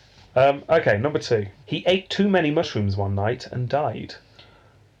 Okay, number 2. He ate too many mushrooms one night and died.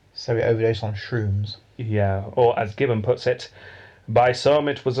 So he overdosed on shrooms. Yeah, or as Gibbon puts it, by some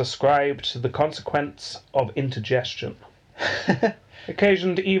it was ascribed to the consequence of indigestion,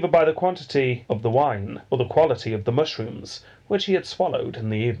 occasioned either by the quantity of the wine or the quality of the mushrooms which he had swallowed in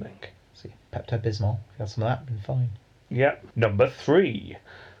the evening. See, Pepto-Bismol. If you had some of that, it'd been fine. Yep. Number 3.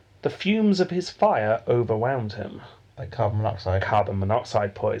 The fumes of his fire overwhelmed him. Like carbon monoxide. Carbon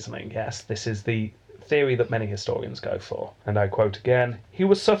monoxide poisoning, yes. This is the theory that many historians go for. And I quote again, he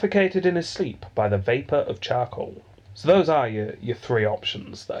was suffocated in his sleep by the vapour of charcoal. So those are your 3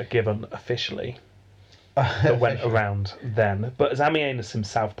 options that are given officially that went around then. But as Ammianus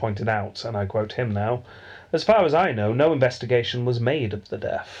himself pointed out, and I quote him now, as far as I know, no investigation was made of the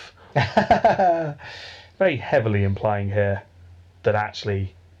death. Very heavily implying here that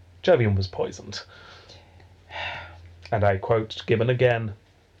actually Jovian was poisoned. And I quote Gibbon again,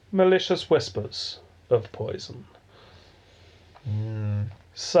 malicious whispers of poison.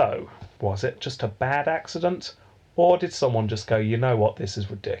 So, was it just a bad accident? Or did someone just go, you know what, this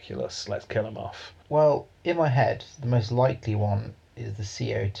is ridiculous, let's kill him off? Well, in my head, the most likely one is the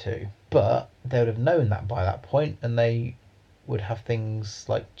CO2. But they would have known that by that point, and they would have things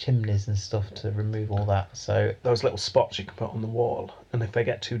like chimneys and stuff to remove all that. So Those little spots you can put on the wall, and if they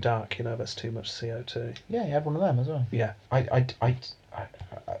get too dark, you know there's too much CO2. yeah, you have one of them as well. Yeah.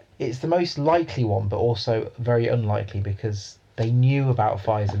 It's the most likely one, but also very unlikely because they knew about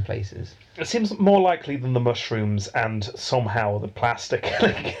fires in places. It seems more likely than the mushrooms and somehow the plastic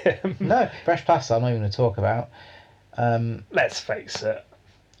killing him. No, fresh plaster. I'm not even going to talk about. Let's face it,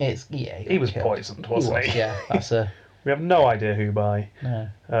 He was killed. poisoned, wasn't he? Yeah, that's a We have no idea who by. no.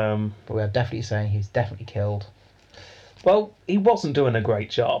 Um, But we are definitely saying he's definitely killed. well, he wasn't doing a great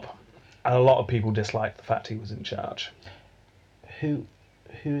job, and a lot of people disliked the fact he was in charge.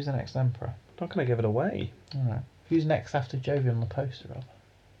 Who's the next emperor? Not going to give it away, All right. Who's next after Jovian on the poster, Rob?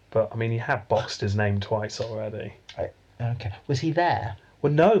 but I mean, you have boxed his name twice already. Okay. Was he there?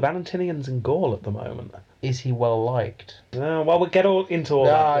 Well, no, Valentinian's in Gaul at the moment. Is he well liked? Well, we'll get into all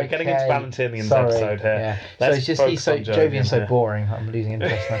that. We're getting into Okay. Valentinian's Sorry. episode here. Yeah. Let's so it's just focus he's so on Jovian's so here. boring. I'm losing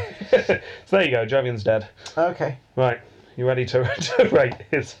interest now. So there you go, Jovian's dead. Okay. Right, you ready to rate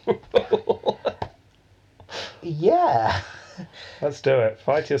his rule? Yeah. Let's do it.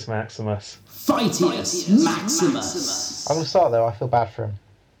 Phytius Maximus. Phytius Maximus. I'm gonna start though. I feel bad for him.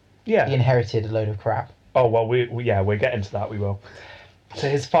 He Yeah. inherited a load of crap. Oh, well, we're getting to that, we will. So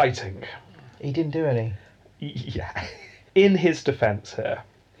his fighting. He didn't do any. Yeah. In his defence here,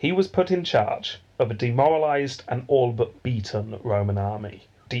 he was put in charge of a demoralised and all but beaten Roman army,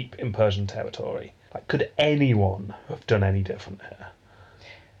 deep in Persian territory. Like, could anyone have done any different here?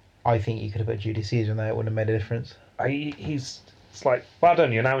 I think you could have put Julius Caesar in there. It wouldn't have made a difference. It's like, well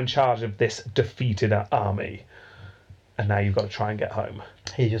done, you're now in charge of this defeated army, and now you've got to try and get home.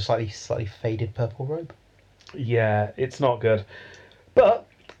 He's just slightly faded purple robe. Yeah, it's not good. But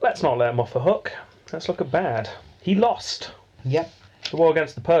let's not let him off the hook. Let's look at bad. He lost. Yep. The war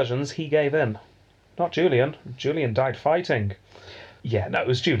against the Persians, he gave in. Not Julian. Julian died fighting. Yeah, no, it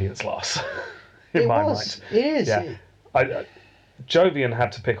was Julian's loss. in my mind. It is. Yeah. Jovian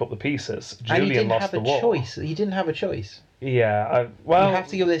had to pick up the pieces. And he Julian didn't lost have the a war. choice. He didn't have a choice. Yeah, well... You have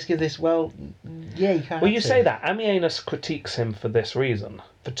to give this. Well, yeah, you can't. Well, you say that. Ammianus critiques him for this reason.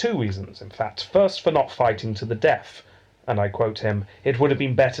 For 2 reasons, in fact. First, for not fighting to the death. And I quote him, it would have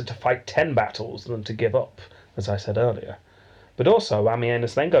been better to fight 10 battles than to give up, as I said earlier. But also,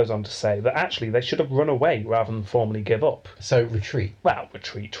 Ammianus then goes on to say that actually they should have run away rather than formally give up. So retreat. Well,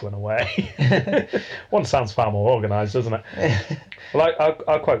 retreat, run away. One sounds far more organised, doesn't it? Well,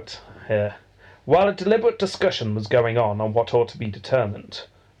 I'll quote here. While a deliberate discussion was going on what ought to be determined,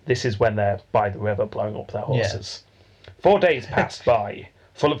 this is when they're by the river blowing up their horses. 4 days passed by,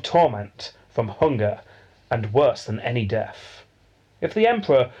 full of torment, from hunger, and worse than any death. If the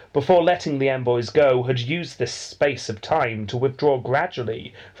emperor, before letting the envoys go, had used this space of time to withdraw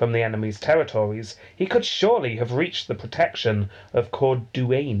gradually from the enemy's territories, he could surely have reached the protection of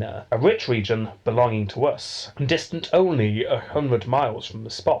Corduena, a rich region belonging to us, distant only 100 miles from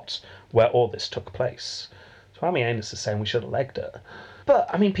the spot where all this took place. So Ammianus is saying we should have legged it. But,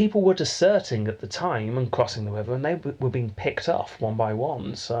 I mean, people were deserting at the time and crossing the river, and they were being picked off one by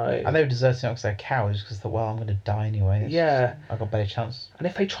one, so... And they were deserting not because they're cowards, because they're, well, I'm going to die anyway. Yeah. I've got a better chance. And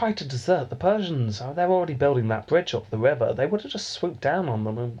if they tried to desert the Persians, they're already building that bridge up the river, they would have just swooped down on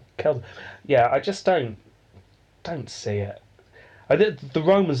them and killed them. Yeah, I just don't see it. The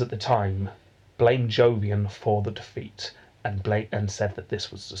Romans at the time blamed Jovian for the defeat, and said that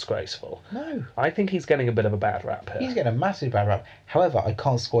this was disgraceful. No. I think he's getting a bit of a bad rap here. He's getting a massive bad rap. However, I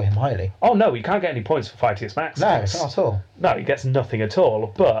can't score him highly. Oh no, he can't get any points for Fightius No, Maximus. not at all. No, he gets nothing at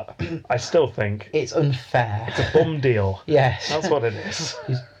all, but I still think It's unfair. it's a bum deal. Yes. That's what it is.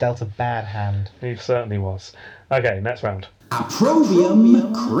 He's dealt a bad hand. He certainly was. Okay, next round.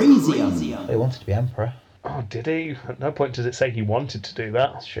 Approbium Crazium. He wanted to be emperor. Oh, did he? At no point does it say he wanted to do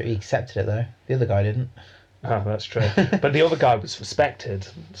that. That's true. He accepted it though. The other guy didn't. Oh, that's true. But the other guy was respected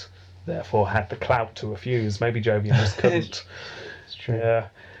and therefore had the clout to refuse. Maybe Jovian just couldn't. It's true. Yeah.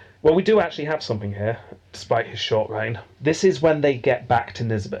 Well, we do actually have something here, despite his short reign. This is when they get back to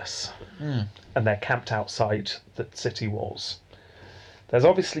Nisibis, and they're camped outside the city walls. There's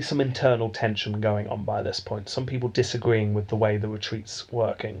obviously some internal tension going on by this point, some people disagreeing with the way the retreat's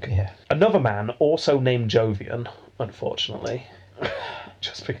working. Yeah. Another man, also named Jovian, unfortunately,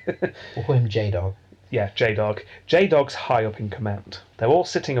 just because... We'll call him J-Dog. Yeah, J-Dog. J-Dog's high up in command. They're all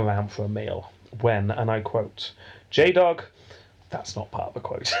sitting around for a meal when, and I quote, J-Dog... That's not part of the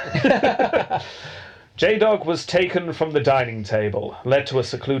quote. J-Dog was taken from the dining table, led to a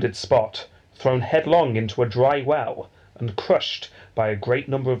secluded spot, thrown headlong into a dry well, and crushed by a great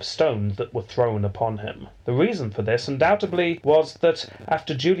number of stones that were thrown upon him. The reason for this, undoubtedly, was that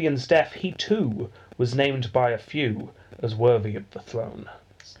after Julian's death, he too was named by a few as worthy of the throne.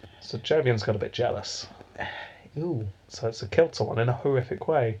 So Jovian's got a bit jealous. Ooh. So it's killed someone in a horrific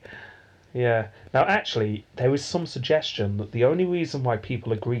way. Yeah. Now, actually, there is some suggestion that the only reason why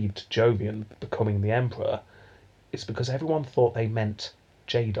people agreed to Jovian becoming the emperor is because everyone thought they meant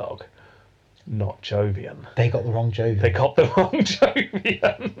J-Dog, not Jovian. They got the wrong Jovian. They got the wrong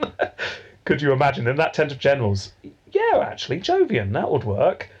Jovian. Could you imagine in that tent of generals? Yeah, actually, Jovian, that would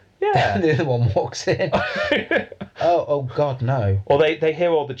work. Yeah. The other one walks in. Oh God, no. Or they hear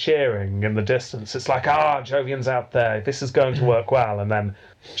all the cheering in the distance. It's like, Jovian's out there. This is going to work well. And then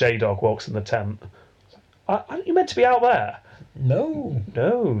J-Dog walks in the tent. Aren't you meant to be out there? No.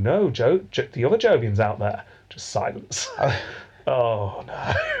 No, the other Jovian's out there. Just silence. Oh,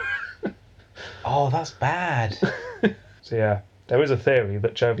 no. Oh, that's bad. So, yeah, there is a theory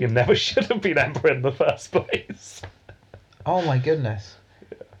that Jovian never should have been emperor in the first place. Oh my goodness.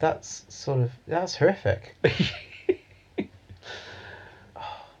 That's horrific.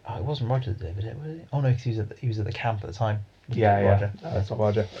 Oh, it wasn't Roger that did it, was it? Oh no, because he was at the camp at the time. Yeah. Roger. No, that's not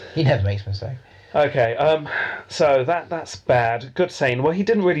Roger. He never makes a mistake. Okay, so that's bad. Good saying. Well, he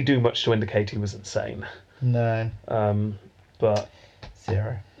didn't really do much to indicate he was insane. No. But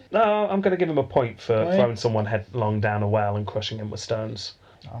 0. no, I'm going to give him a point for Right. throwing someone headlong down a well and crushing him with stones.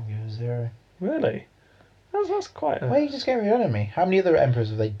 I'll give it a 0. Really? That's quite. Why are you just getting rid of me? How many other emperors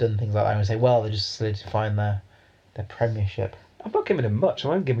have they done things like that and say, well, they're just solidifying their premiership? I'm not giving him much.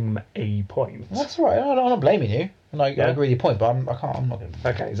 I'm only giving him a point. That's all right. I'm not blaming you. And I agree with your point, but I'm not going to.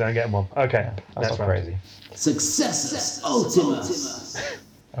 Okay, he's only getting one. Okay, That's next not round. crazy. Successus Ultimus.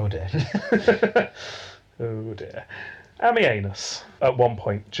 Oh dear. Oh dear. Ammianus, at one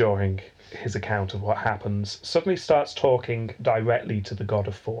point during his account of what happens, suddenly starts talking directly to the god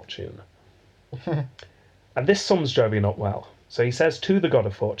of fortune. And this sums Jovian up well. So he says to the god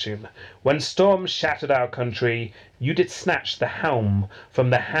of fortune, when storms shattered our country, you did snatch the helm from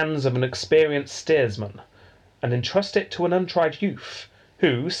the hands of an experienced steersman, and entrust it to an untried youth,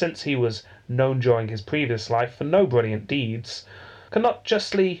 who, since he was known during his previous life for no brilliant deeds, cannot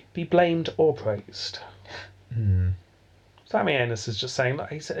justly be blamed or praised. So Ammianus is just saying, look,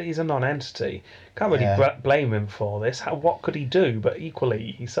 he's a non-entity. Can't really blame him for this. What could he do? But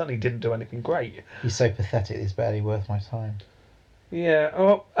equally, he certainly didn't do anything great. He's so pathetic, it's barely worth my time. Yeah.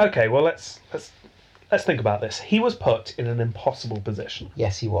 Oh, okay. Well, let's think about this. He was put in an impossible position.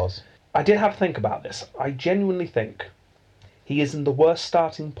 Yes, he was. I did have to think about this. I genuinely think he is in the worst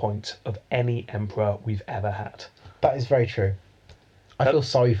starting point of any emperor we've ever had. That is very true. I feel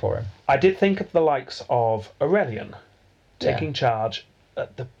sorry for him. I did think of the likes of Aurelian taking charge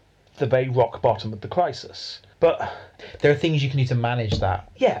at the very rock bottom of the crisis. But there are things you can do to manage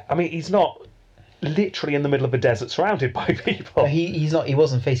that. Yeah, I mean, he's not literally in the middle of a desert surrounded by people. He's not. He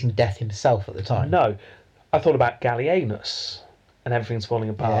wasn't facing death himself at the time. No. I thought about Gallienus and everything's falling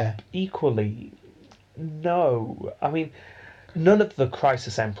apart. Yeah. Equally, no. I mean, none of the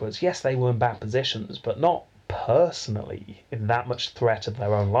crisis emperors, yes, they were in bad positions, but not personally in that much threat of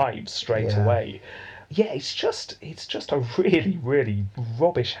their own lives straight away. Yeah, it's just a really, really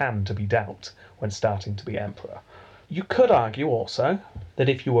rubbish hand to be dealt when starting to be emperor. You could argue also that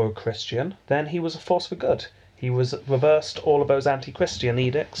if you were a Christian, then he was a force for good. He was reversed all of those anti-Christian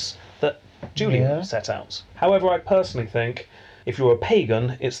edicts that Julian set out. However, I personally think If you're a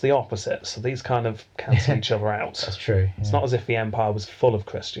pagan, it's the opposite. So these kind of cancel each other out. That's true. It's yeah. not as if the empire was full of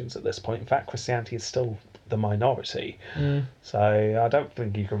Christians at this point. In fact, Christianity is still the minority. So I don't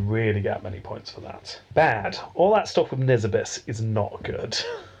think you can really get many points for that. Bad. All that stuff with Nisibis is not good.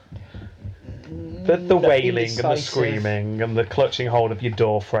 The wailing and the indecisive. screaming and the clutching hold of your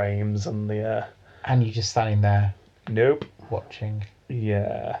door frames and the... And you just standing there Nope. watching.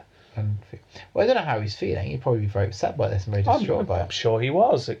 Yeah. And well, I don't know how he's feeling. He'd probably be very upset by this and very distraught by I'm it. sure he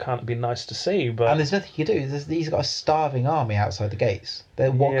was. It can't be nice to see, but... And there's nothing you can do. He's got a starving army outside the gates.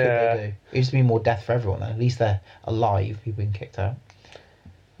 What could Yeah. they do? It'd just be more death for everyone. At least they're alive. People being kicked out.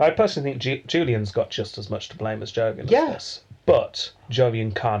 I personally think Julian's got just as much to blame as Jovian. Yeah. For this. But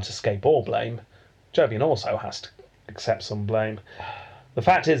Jovian can't escape all blame. Jovian also has to accept some blame. The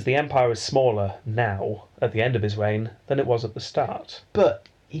fact is, the Empire is smaller now, at the end of his reign, than it was at the start. But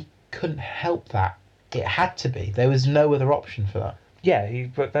he couldn't help that. It had to be. There was no other option for that. Yeah,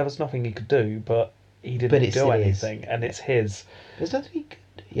 but there was nothing he could do, but he But didn't it's do his. anything, and it's his. There's nothing he could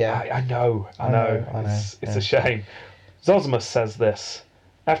do. Yeah. I know. I know, It's yeah. a shame. Zosimus says this.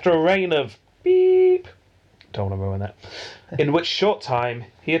 After a reign of beep, don't want to ruin it, in which short time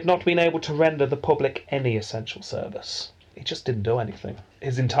he had not been able to render the public any essential service. He just didn't do anything.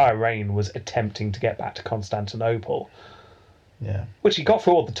 His entire reign was attempting to get back to Constantinople, Yeah. which he got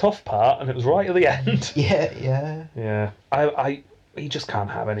through all the tough part, and it was right at the end. Yeah, yeah. Yeah. He just can't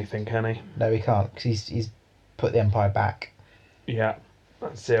have anything, can he? No, he can't, because he's put the Empire back. Yeah.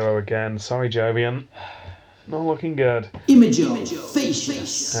 That's 0 again. Sorry, Jovian. Not looking good. Imago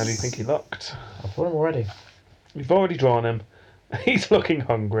Facius. How do you think he looked? I've put him already. We've already drawn him. He's looking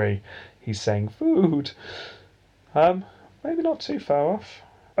hungry. He's saying food. Maybe not too far off.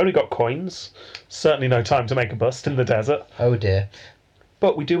 Only got coins. Certainly no time to make a bust in the desert. Oh dear.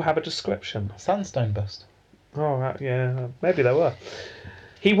 But we do have a description. Sandstone bust. Oh, yeah, maybe there were.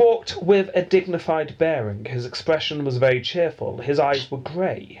 He walked with a dignified bearing. His expression was very cheerful. His eyes were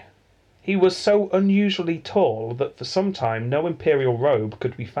grey. He was so unusually tall that for some time no imperial robe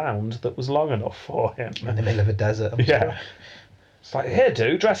could be found that was long enough for him. In the middle of a desert. I'm Yeah. sure. It's like, here,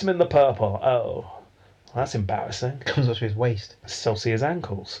 dude, dress him in the purple. Oh, that's embarrassing. Comes up to his waist. I still see his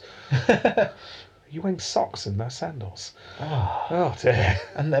ankles. Are you wearing socks in those sandals? Oh. Oh, dear.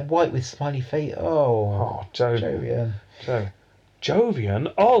 And they're white with smiley face. Oh. Oh, Jovian.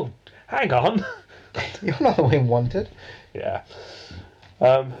 Jovian. Oh, hang on. You're not the one wanted. Yeah.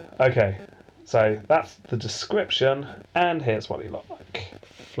 Okay. So that's the description, and here's what he looked like.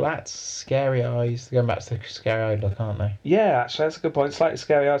 Flat, scary eyes. They're going back to the scary eyed look, aren't they? Yeah, actually, that's a good point. Slightly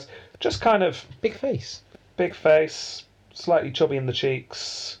scary eyes. Just kind of Big face. big face, slightly chubby in the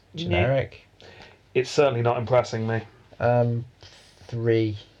cheeks. Generic. It's certainly not impressing me.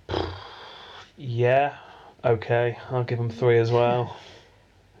 3. Yeah. Okay, I'll give him 3 as well.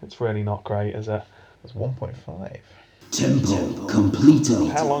 It's really not great, is it? That's 1.5. Tempo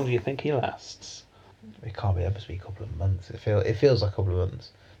completo. How long do you think he lasts? It can't be. That must be a couple of months. It feels like a couple of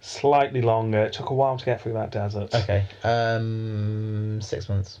months. Slightly longer. It took a while to get through that desert. Okay. 6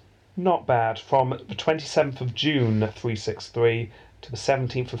 months. Not bad. From the 27th of June 363 to the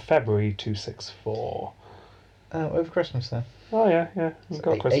 17th of February 264. Over Christmas then. Oh yeah. We've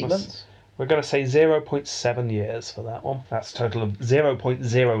got Christmas. 8 months. We're going to say 0.7 years for that one. That's a total of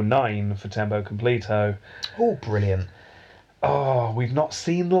 0.09 for Tempo Completo. Oh, brilliant. Oh, we've not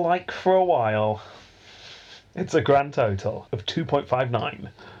seen the like for a while. It's a grand total of 2.59.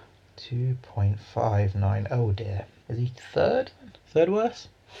 2.59. Oh dear. Is he third? Third worst?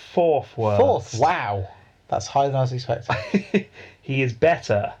 Fourth worst. Fourth. Wow. That's higher than I was expecting. He is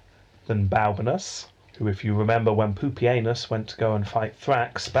better than Balbinus, who, if you remember when Pupienus went to go and fight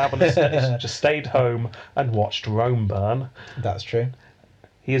Thrax, Balbinus just stayed home and watched Rome burn. That's true.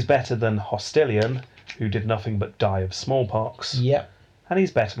 He is better than Hostilian, who did nothing but die of smallpox. Yep. And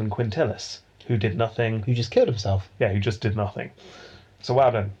he's better than Quintilis, who did nothing. Who just killed himself. Yeah, who just did nothing. So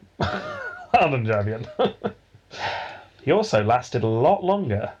well done. Well done, Jovian. He also lasted a lot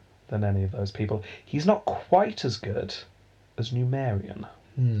longer than any of those people. He's not quite as good as Numerian.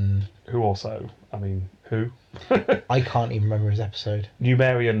 Who also, who? I can't even remember his episode.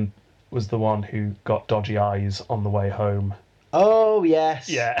 Numerian was the one who got dodgy eyes on the way home. Oh, yes.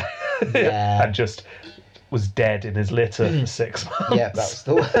 Yeah. Yeah. And just was dead in his litter for 6 months. Yeah, that's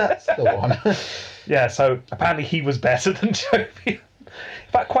the one. Yeah, so apparently he was better than Jovian.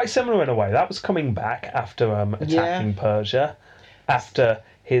 In fact, quite similar in a way. That was coming back after attacking Persia. after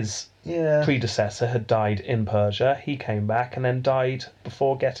his Yeah. predecessor had died in Persia. He came back and then died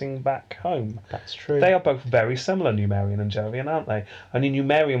before getting back home. That's true. They are both very similar, Numerian and Jovian, aren't they? Only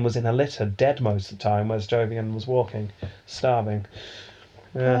Numerian was in a litter, dead most of the time, whereas Jovian was walking, starving.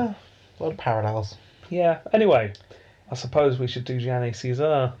 Yeah. A lot of parallels. Yeah. Anyway, I suppose we should do Gianni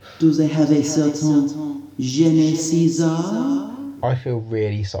Caesar. Do they have a certain je ne Caesar? I feel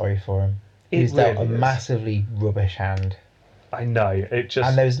really sorry for him. It He's dealt a really is. massively rubbish hand. I know, it just...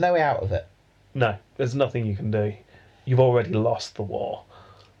 And there's no way out of it. No, there's nothing you can do. You've already lost the war.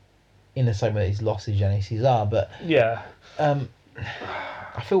 In the same way that he's lost his Jenny Caesar, but Yeah. I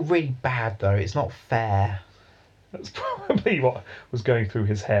feel really bad though. It's not fair. That's probably what was going through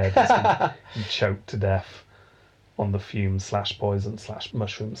his head as he choked to death on the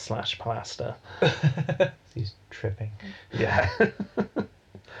fume/poison/mushroom/plaster. He's tripping. Yeah.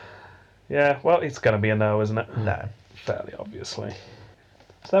 Yeah, well, it's going to be a no, isn't it? No. Fairly obviously.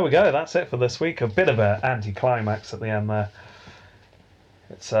 So there we go, that's it for this week. A bit of an anticlimax at the end there.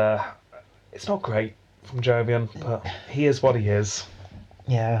 It's not great from Jovian, but he is what he is.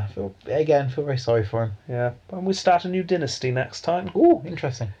 Yeah. Feel very sorry for him. Yeah. And we start a new dynasty next time. Ooh,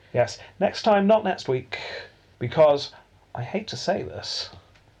 interesting. Yes, next time, not next week, because I hate to say this,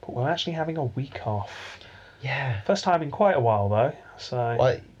 but we're actually having a week off. Yeah. First time in quite a while, though. So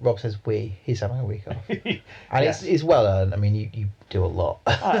Well, Rob says he's having a week off. And yes. it's well earned. I mean, you do a lot.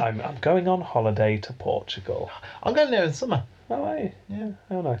 I'm going on holiday to Portugal. I'm going there in summer. Oh, are you? Yeah.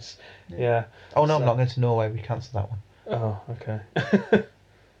 Oh, nice. Yeah. Oh, no, So- I'm not going to Norway. We cancelled that one. Oh, okay.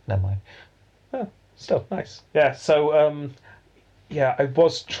 Never mind. Oh, still nice. Yeah. So yeah, I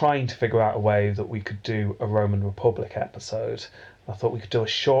was trying to figure out a way that we could do a Roman Republic episode. I thought we could do a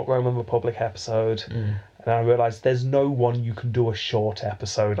short Roman Republic episode. And I realised there's no one you can do a short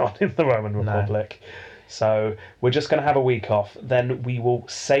episode on in the Roman Republic. So we're just going to have a week off. Then we will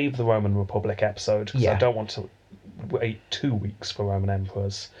save the Roman Republic episode because I Yeah. don't want to wait 2 weeks for Roman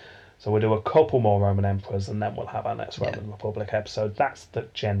Emperors. So we'll do a couple more Roman Emperors and then we'll have our next Roman Republic episode. That's the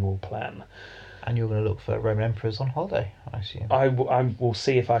general plan. And you're going to look for Roman emperors on holiday, I assume. I will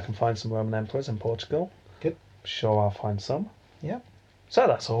see if I can find some Roman Emperors in Portugal. Good. Sure I'll find some. Yeah. So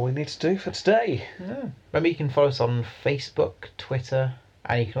that's all we need to do for today. Yeah. Remember, you can follow us on Facebook, Twitter,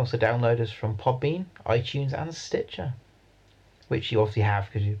 and you can also download us from Podbean, iTunes, and Stitcher, which you obviously have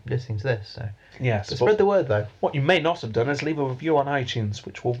because you're listening to this. So Yes. but but spread the word, though. what you may not have done is leave a review on iTunes,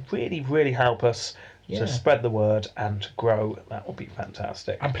 which will really, really help us Yeah. to spread the word and to grow. That will be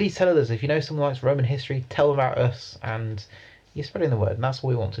fantastic. And please tell others if you know someone likes Roman history, tell them about us, and you're spreading the word, and that's what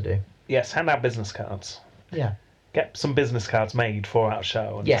we want to do. Yes, hand out business cards. Yeah, Get some business cards made for our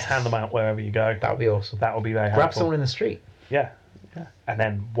show and Yes. just hand them out wherever you go. that would be awesome. That will be very Grab helpful. someone in the street. Yeah. And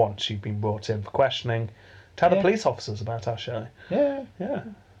then once you've been brought in for questioning, tell the Yeah. police officers about our show. Yeah, Yeah.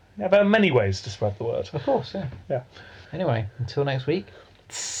 Yeah, there are many ways to spread the word. of course, yeah. Yeah. Anyway, until next week.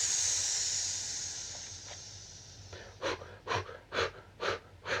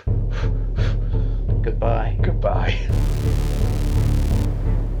 Goodbye. Goodbye.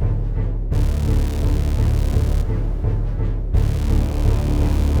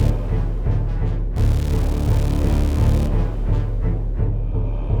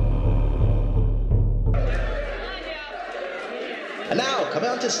 And now, coming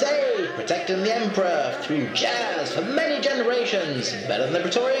on to stay, protecting the Emperor through jazz for many generations, better than the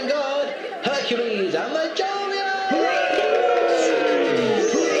Praetorian God, Hercules and the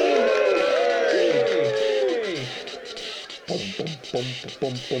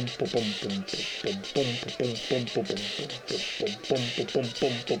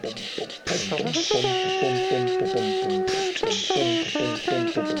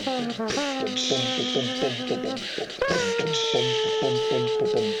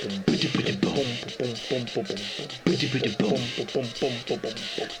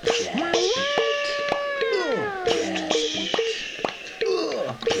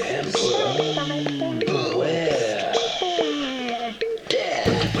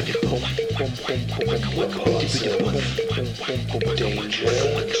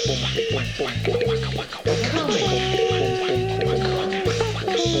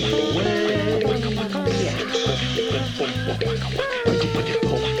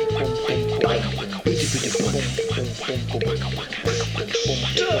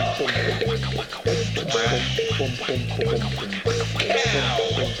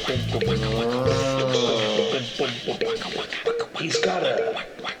He's got a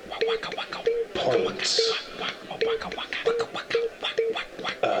point.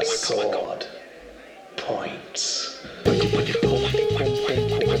 A sword. Points.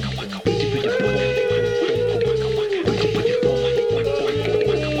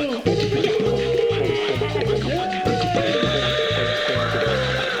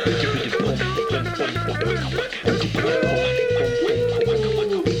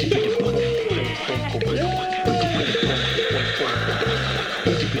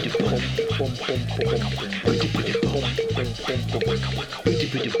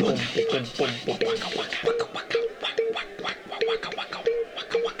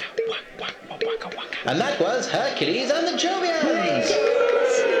 And that was Hercules and the Jovians!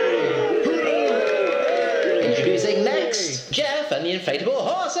 Introducing next, Jeff and the Inflatable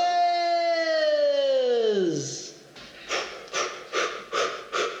Horses!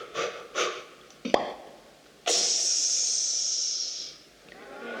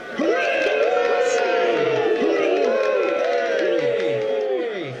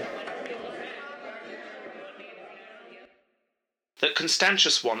 That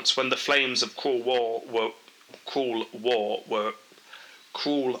Constantius once, when the flames of cruel war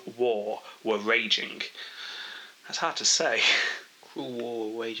were raging. That's hard to say. Cruel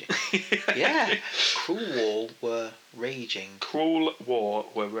war were raging. Yeah. Cruel war were raging. Cruel war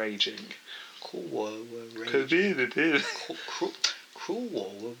were raging. Cruel war were raging. Cruel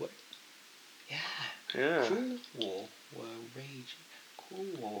war were. Yeah. Yeah. Cruel war were raging. Cruel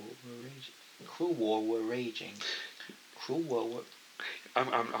war were raging. Cruel war were raging. Cruel war were.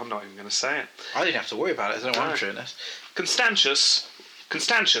 I'm not even going to say it. I didn't have to worry about it. I don't know why I'm doing this. Constantius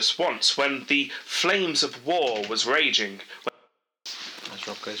once, when the flames of war was raging. As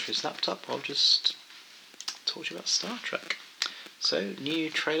Rob goes through his laptop, I'll just talk to you about Star Trek. So, new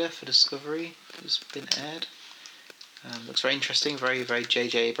trailer for Discovery has been aired. Looks very interesting, very, very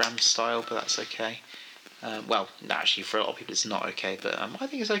J.J. Abrams style, but that's okay. Well, actually, for a lot of people it's not okay, but I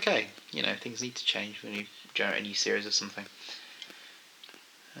think it's okay. You know, things need to change when you generate a new series or something.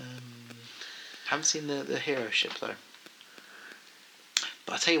 Haven't seen the hero ship though.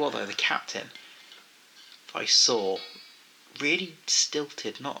 But I'll tell you what though, the captain that I saw, really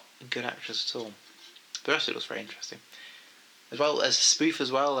stilted, not a good actress at all. The rest of it looks very interesting. As well as a spoof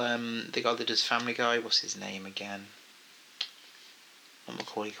as well, the guy that does Family Guy, what's his name again? Not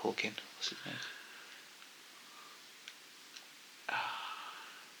Macaulay Culkin, what's his name?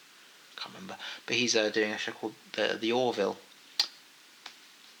 Can't remember. But he's doing a show called The Orville,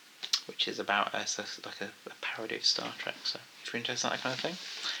 which is about a parody of Star Trek. So if you're interested in that kind of thing,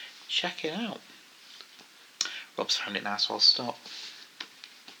 check it out. Rob's found it now, so I'll stop.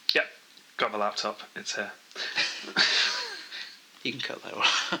 Yep, got my laptop. It's here. You can cut that one.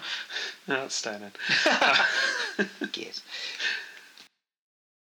 No, it's staying in. Yes.